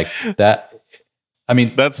 vocals, like that. I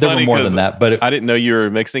mean, that's there funny were more than that, but I didn't know you were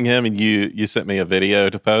mixing him, and you sent me a video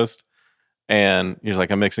to post, and you're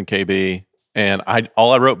like, I'm mixing KB, and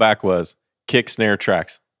all I wrote back was kick, snare,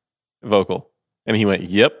 tracks, vocal, and he went,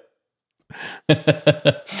 yep.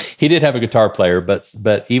 He did have a guitar player,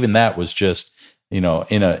 but even that was just, you know,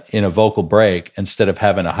 in a vocal break, instead of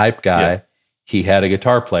having a hype guy, he had a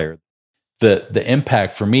guitar player. The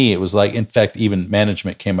impact for me, it was like, in fact, even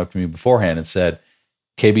management came up to me beforehand and said,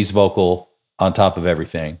 KB's vocal on top of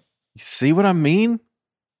everything. You see what I mean?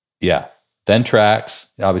 Yeah. Then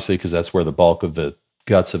tracks, obviously, because that's where the bulk of the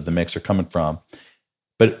guts of the mix are coming from.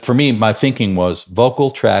 But for me, my thinking was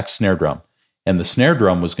vocal, tracks, snare drum. And the snare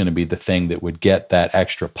drum was going to be the thing that would get that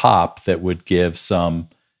extra pop, that would give some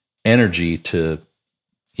energy to,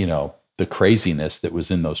 you know, the craziness that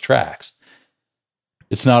was in those tracks.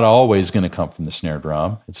 It's not always going to come from the snare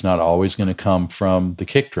drum. It's not always going to come from the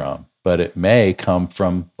kick drum, but it may come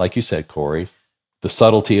from, like you said, Cory, the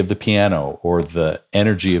subtlety of the piano or the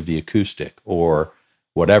energy of the acoustic or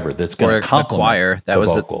whatever that's going to complement the choir. The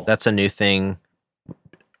vocal. That's a new thing.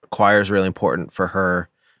 Choir is really important for her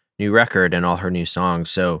new record and all her new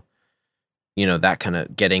songs. So, you know, that kind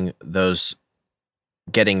of getting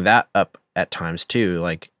that up at times too.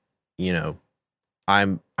 Like, you know,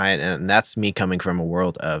 and that's me coming from a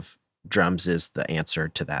world of drums is the answer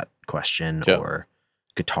to that question, or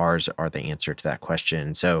guitars are the answer to that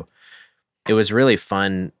question. So it was really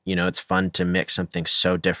fun. You know, it's fun to mix something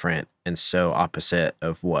so different and so opposite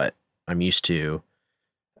of what I'm used to.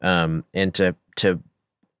 And to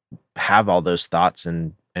have all those thoughts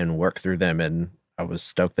and work through them. And I was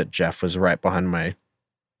stoked that Jeff was right behind me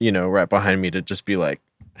to just be like,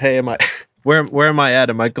 hey, where am I at?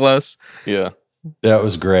 Am I close? Yeah. That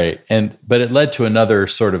was great. But it led to another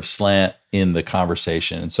sort of slant in the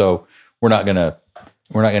conversation. And so we're not going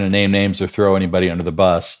to name names or throw anybody under the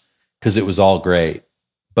bus, because it was all great.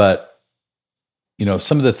 But, you know,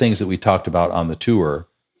 some of the things that we talked about on the tour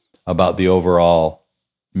about the overall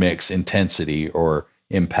mix intensity or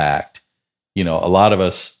impact, you know, a lot of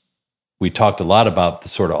us, we talked a lot about the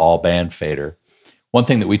sort of all band fader. One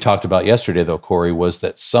thing that we talked about yesterday, though, Cory, was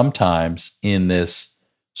that sometimes in this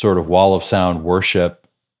sort of wall of sound worship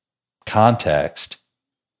context,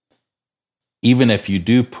 even if you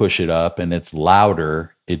do push it up and it's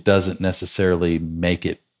louder, it doesn't necessarily make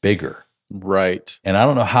it bigger. Right. And I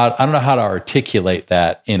don't know how to articulate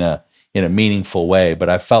that in a meaningful way, but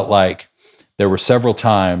I felt like there were several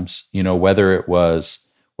times, you know, whether it was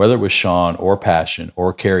Sean or Passion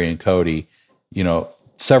or Carrie and Cody, you know,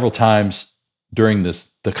 several times during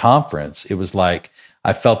the conference, it was like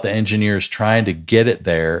I felt the engineers trying to get it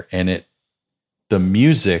there, and the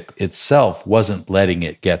music itself wasn't letting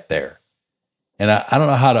it get there. And I don't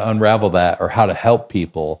know how to unravel that or how to help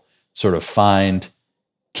people sort of find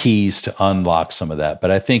keys to unlock some of that. But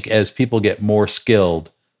I think as people get more skilled,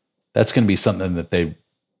 that's going to be something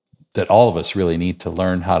that all of us really need to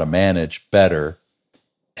learn how to manage better.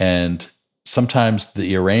 And sometimes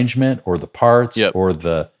the arrangement or the parts or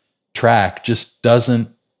the track just doesn't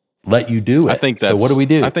let you do it. I think so what do we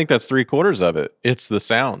do? I think that's 3/4 of it. It's the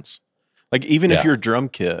sounds. Like, even if your drum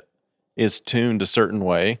kit is tuned a certain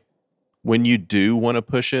way, when you do want to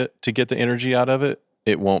push it to get the energy out of it,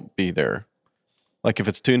 it won't be there. Like, if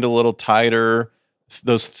it's tuned a little tighter,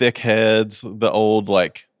 those thick heads, the old,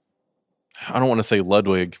 like, I don't want to say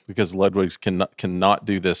Ludwig, because Ludwigs cannot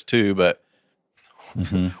do this too, but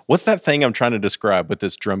what's that thing I'm trying to describe with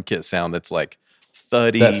this drum kit sound that's like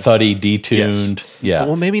thuddy? That thuddy, detuned. Yes. Yeah.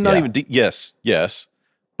 Well, maybe not even. Yes.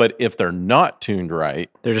 But But if they're not tuned right,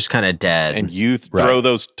 they're just kind of dead. and you throw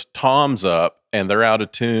those toms up and they're out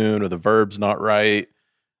of tune, or the verb's not right,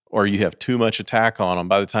 or you have too much attack on them,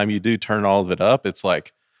 by the time you do turn all of it up, it's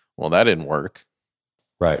like, well, that didn't work.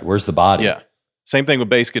 Right. Where's the body? Yeah. Same thing with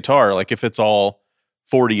bass guitar. Like if it's all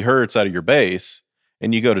 40 hertz out of your bass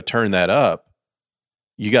and you go to turn that up,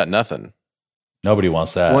 you got nothing. Nobody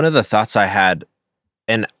wants that. One of the thoughts I had,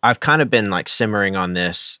 and I've kind of been like simmering on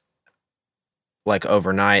this like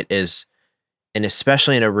overnight, is, and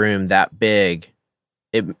especially in a room that big,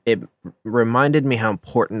 it reminded me how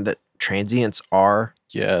important that transients are.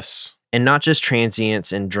 Yes. And not just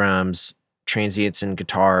transients in drums, transients in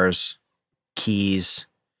guitars, keys.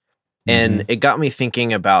 And it got me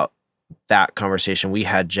thinking about that conversation we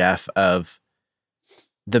had, Jeff, of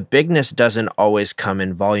the bigness doesn't always come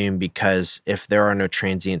in volume, because if there are no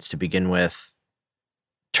transients to begin with,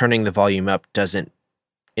 turning the volume up doesn't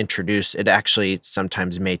introduce it. Actually,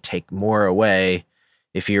 sometimes may take more away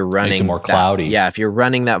if you're running. Makes it more cloudy. Yeah, if you're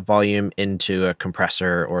running that volume into a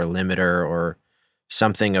compressor or a limiter or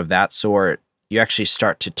something of that sort, you actually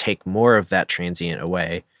start to take more of that transient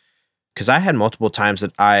away. Because I had multiple times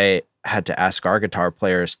that I had to ask our guitar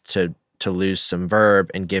players to lose some verb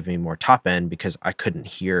and give me more top end, because I couldn't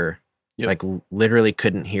hear, like literally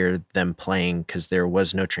couldn't hear them playing, because there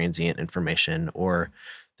was no transient information, or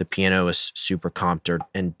the piano was super comped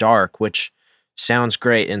and dark, which sounds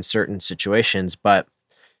great in certain situations. But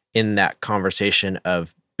in that conversation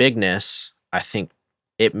of bigness, I think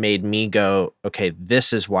it made me go, okay,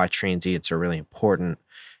 this is why transients are really important.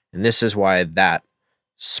 And this is why that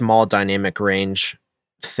small dynamic range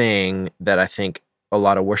thing that I think a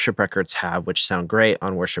lot of worship records have, which sound great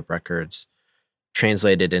on worship records,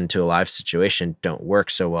 translated into a live situation don't work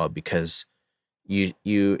so well, because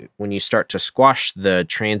you when you start to squash the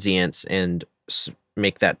transients and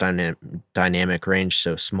make that dynamic range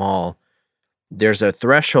so small, there's a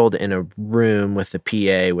threshold in a room with the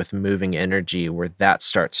PA with moving energy where that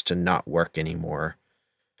starts to not work anymore.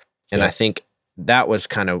 And I think that was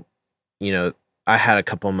kind of, I had a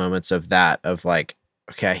couple moments of that, of like,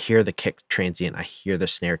 okay, I hear the kick transient, I hear the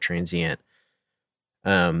snare transient,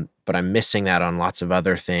 but I'm missing that on lots of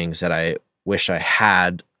other things that I wish I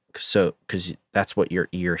had. So, because that's what your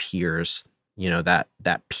ear hears,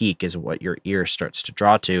 that peak is what your ear starts to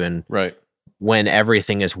draw to. And when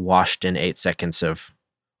everything is washed in 8 seconds of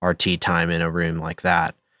RT time in a room like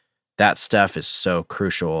that, that stuff is so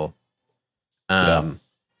crucial. And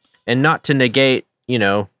not to negate,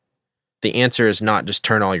 the answer is not just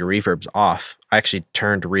turn all your reverbs off. I actually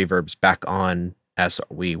turned reverbs back on as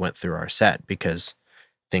we went through our set, because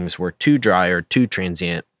things were too dry or too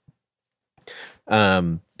transient.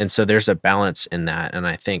 And so there's a balance in that. And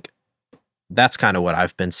I think that's kind of what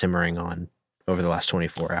I've been simmering on over the last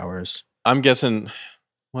 24 hours. I'm guessing,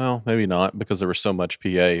 well, maybe not, because there was so much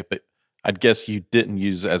PA, but I'd guess you didn't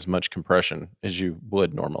use as much compression as you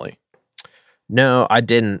would normally. No, I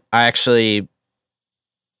didn't. I actually,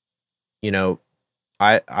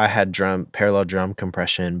 I had parallel drum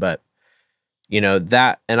compression, but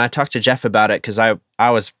that, and I talked to Jeff about it, because I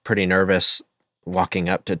was pretty nervous walking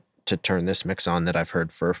up to turn this mix on that I've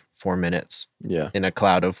heard for 4 minutes in a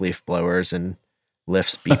cloud of leaf blowers and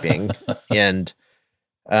lifts beeping. And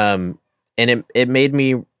it made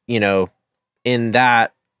me, in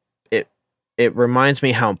that it reminds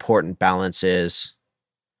me how important balance is.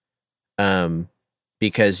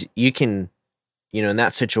 Because you can, in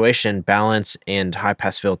that situation, balance and high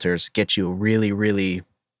pass filters get you really, really,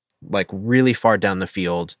 really far down the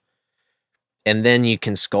field. And then you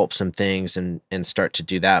can sculpt some things and start to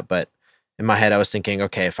do that. But in my head, I was thinking,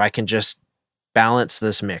 okay, if I can just balance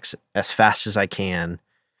this mix as fast as I can,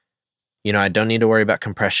 I don't need to worry about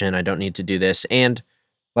compression. I don't need to do this. And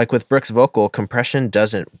like with Brooke's vocal, compression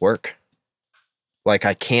doesn't work. Like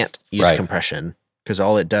I can't use compression, because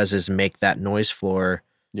all it does is make that noise floor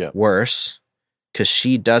worse, because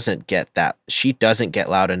she doesn't get that. She doesn't get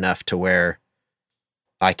loud enough to where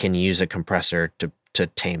I can use a compressor to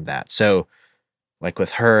tame that. So like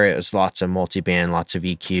with her, it was lots of multiband, lots of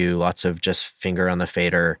EQ, lots of just finger on the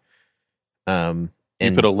fader. You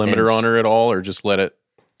put a limiter on her at all, or just let it?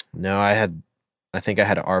 No, I think I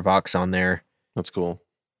had RVox on there. That's cool.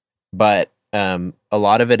 But a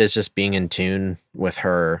lot of it is just being in tune with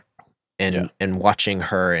her and watching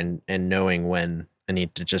her and knowing when I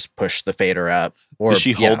need to just push the fader up. Or does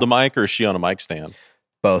she hold the mic, or is she on a mic stand?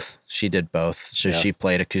 Both. She did both. So she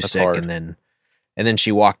played acoustic, and then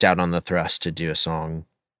she walked out on the thrust to do a song,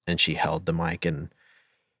 and she held the mic. And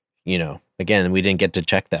again, we didn't get to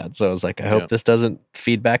check that, so I was like, I hope this doesn't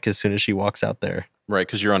feedback as soon as she walks out there. Right,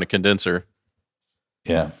 because you're on a condenser.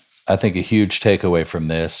 Yeah. I think a huge takeaway from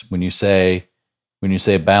this, when you say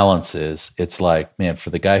balances, it's like, man, for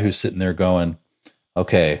the guy who's sitting there going,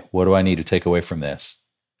 okay, what do I need to take away from this?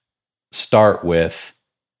 Start with,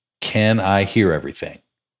 can I hear everything?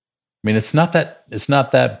 I mean, it's not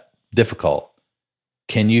that difficult.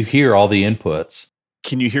 Can you hear all the inputs?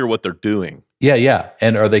 Can you hear what they're doing? Yeah.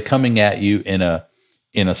 And are they coming at you in a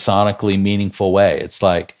sonically meaningful way? It's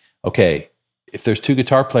like, okay, if there's two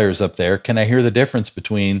guitar players up there, can I hear the difference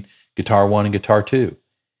between guitar 1 and guitar 2?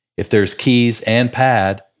 If there's keys and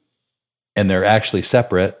pad and they're actually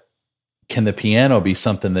separate, can the piano be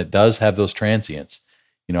something that does have those transients?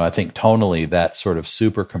 I think tonally that sort of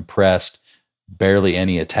super compressed, barely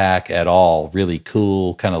any attack at all, really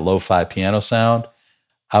cool kind of lo-fi piano sound,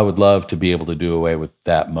 I would love to be able to do away with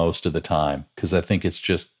that most of the time, because I think it's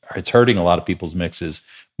hurting a lot of people's mixes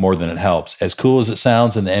more than it helps. As cool as it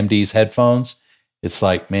sounds in the MD's headphones, it's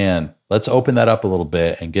like, man, let's open that up a little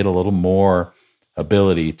bit and get a little more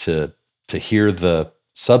ability to hear the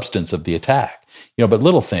substance of the attack. But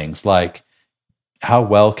little things like, how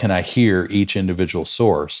well can I hear each individual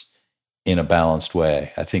source in a balanced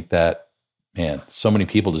way? I think that, man, so many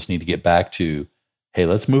people just need to get back to, hey,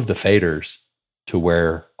 let's move the faders to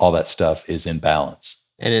where all that stuff is in balance.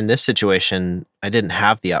 And in this situation, I didn't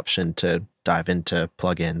have the option to dive into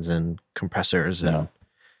plugins and compressors. And,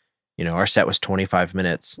 our set was 25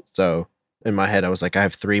 minutes. So in my head, I was like, I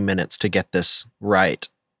have 3 minutes to get this right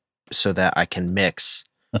so that I can mix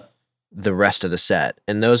the rest of the set.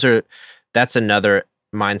 And that's another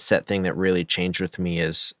mindset thing that really changed with me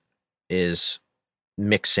is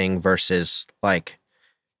mixing versus like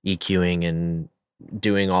EQing and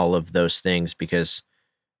doing all of those things, because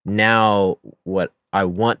now what I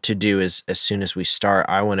want to do is, as soon as we start,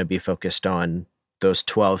 I want to be focused on those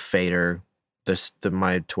 12 fader,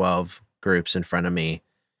 my 12 groups in front of me,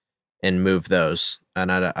 and move those.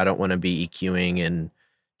 And I don't want to be EQing and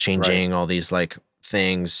changing all these like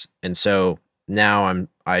things. And so now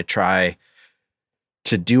I try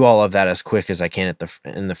to do all of that as quick as I can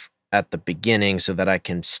at the beginning, so that I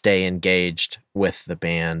can stay engaged with the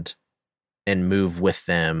band and move with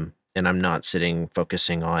them. And I'm not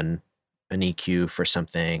focusing on an EQ for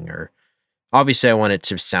something, or obviously I want it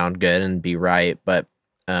to sound good and be right. But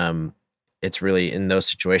it's really, in those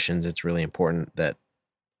situations, it's really important that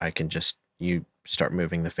I can you start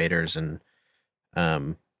moving the faders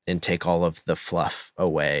and take all of the fluff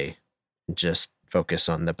away and just focus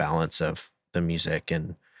on the balance of the music.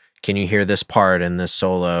 And can you hear this part and this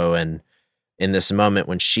solo? And in this moment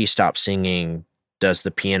when she stops singing, does the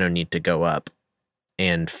piano need to go up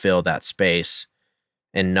and fill that space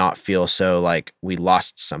and not feel so like we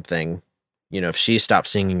lost something? If she stops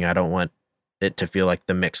singing, I don't want it to feel like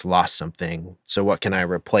the mix lost something. So what can I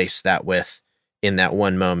replace that with in that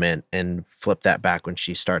one moment, and flip that back when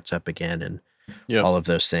she starts up again, and all of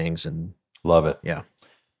those things. And love it. Yeah.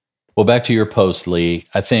 Well, back to your post, Lee,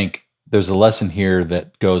 I think there's a lesson here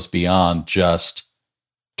that goes beyond just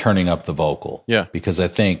turning up the vocal. Yeah. Because I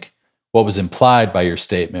think what was implied by your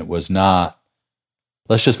statement was not,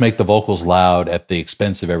 let's just make the vocals loud at the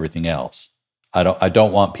expense of everything else. I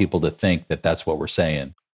don't want people to think that that's what we're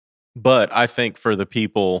saying. But I think for the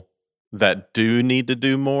people that do need to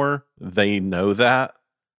do more, they know that.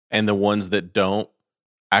 And the ones that don't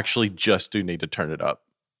actually just do need to turn it up.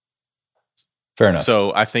 Fair enough.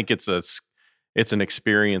 So I think it's an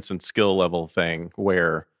experience and skill level thing,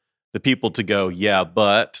 where the people to go, yeah,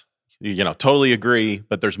 but, totally agree,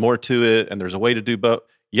 but there's more to it and there's a way to do both.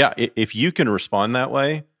 Yeah, if you can respond that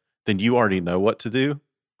way, then you already know what to do.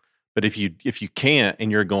 But if you can't, and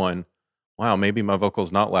you're going, wow, maybe my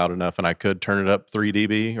vocal's not loud enough and I could turn it up 3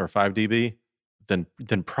 dB or 5 dB,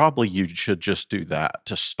 then probably you should just do that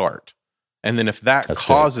to start. And then if that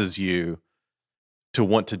causes you to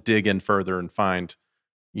want to dig in further and find,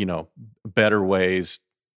 better ways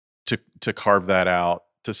to carve that out,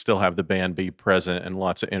 to still have the band be present and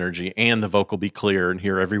lots of energy and the vocal be clear and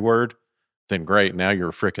hear every word, then great, now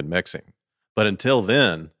you're freaking mixing. But until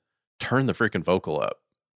then, turn the freaking vocal up.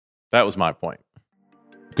 That was my point.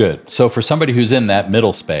 Good. So for somebody who's in that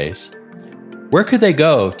middle space, where could they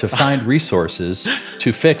go to find resources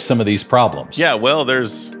to fix some of these problems? Yeah, well,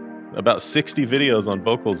 there's about 60 videos on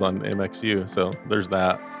vocals on MXU, so there's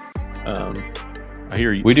that. I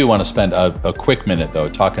hear you. We do want to spend a quick minute, though,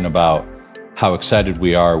 talking about how excited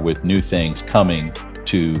we are with new things coming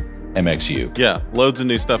to MXU. Yeah, loads of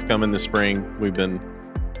new stuff coming this spring. We've been,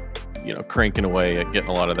 cranking away at getting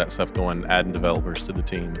a lot of that stuff going, adding developers to the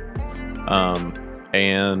team.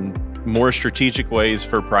 And more strategic ways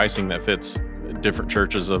for pricing that fits different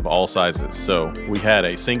churches of all sizes. So we had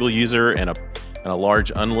a single user and a large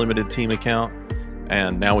unlimited team account,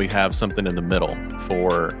 And now we have something in the middle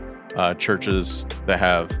for churches that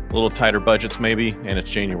have a little tighter budgets maybe, and it's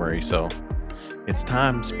January. So it's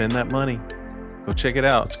time. Spend that money. Go check it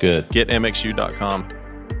out. It's good. GetMXU.com.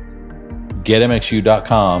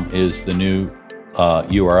 GetMXU.com is the new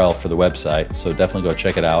URL for the website. So definitely go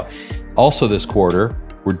check it out. Also this quarter,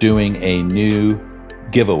 we're doing a new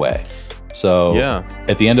giveaway. So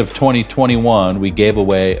at the end of 2021, we gave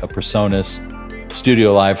away a PreSonus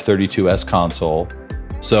Studio Live 32S console.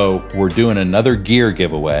 So we're doing another gear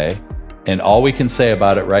giveaway. And all we can say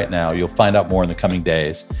about it right now, you'll find out more in the coming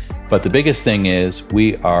days. But the biggest thing is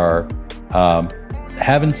we are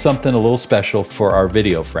having something a little special for our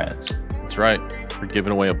video friends. That's right. We're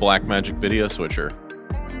giving away a Blackmagic video switcher.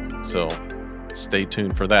 So stay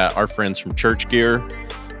tuned for that. Our friends from Church Gear,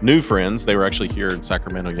 new friends, they were actually here in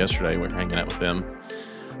Sacramento yesterday. We're hanging out with them.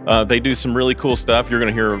 They do some really cool stuff. You're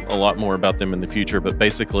going to hear a lot more about them in the future, but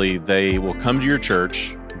basically they will come to your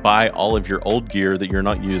church, buy all of your old gear that you're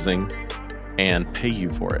not using, and pay you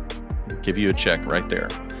for it. Give you a check right there.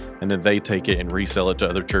 And then they take it and resell it to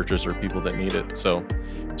other churches or people that need it. So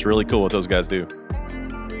it's really cool what those guys do.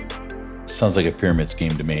 Sounds like a pyramid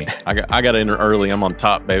scheme to me. I got in early. I'm on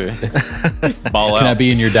top, baby. Ball out. Can I be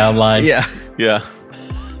in your downline? Yeah.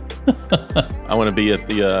 I want to be at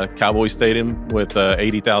the Cowboy Stadium with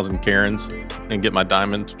 80,000 Karens and get my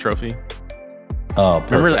diamond trophy. Oh,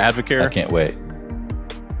 perfect. Remember the Advocare? I can't wait.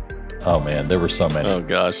 Oh, man, there were so many. Oh,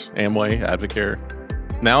 gosh. Amway, Advocare.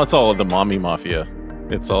 Now it's all the mommy mafia.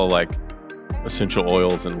 It's all like essential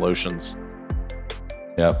oils and lotions.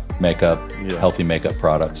 Yep, makeup, healthy makeup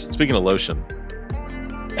products. Speaking of lotion,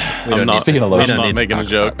 I'm not making a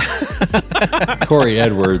joke. Cory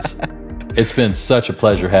Edwards, it's been such a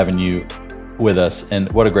pleasure having you with us,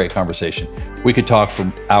 and what a great conversation. We could talk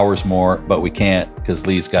for hours more, but we can't because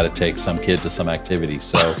Lee's got to take some kid to some activity,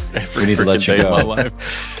 so we need to let you go. Of my life.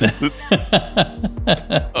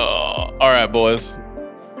 All right, boys.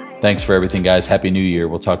 Thanks for everything, guys. Happy New Year.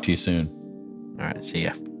 We'll talk to you soon. All right, see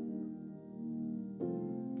ya.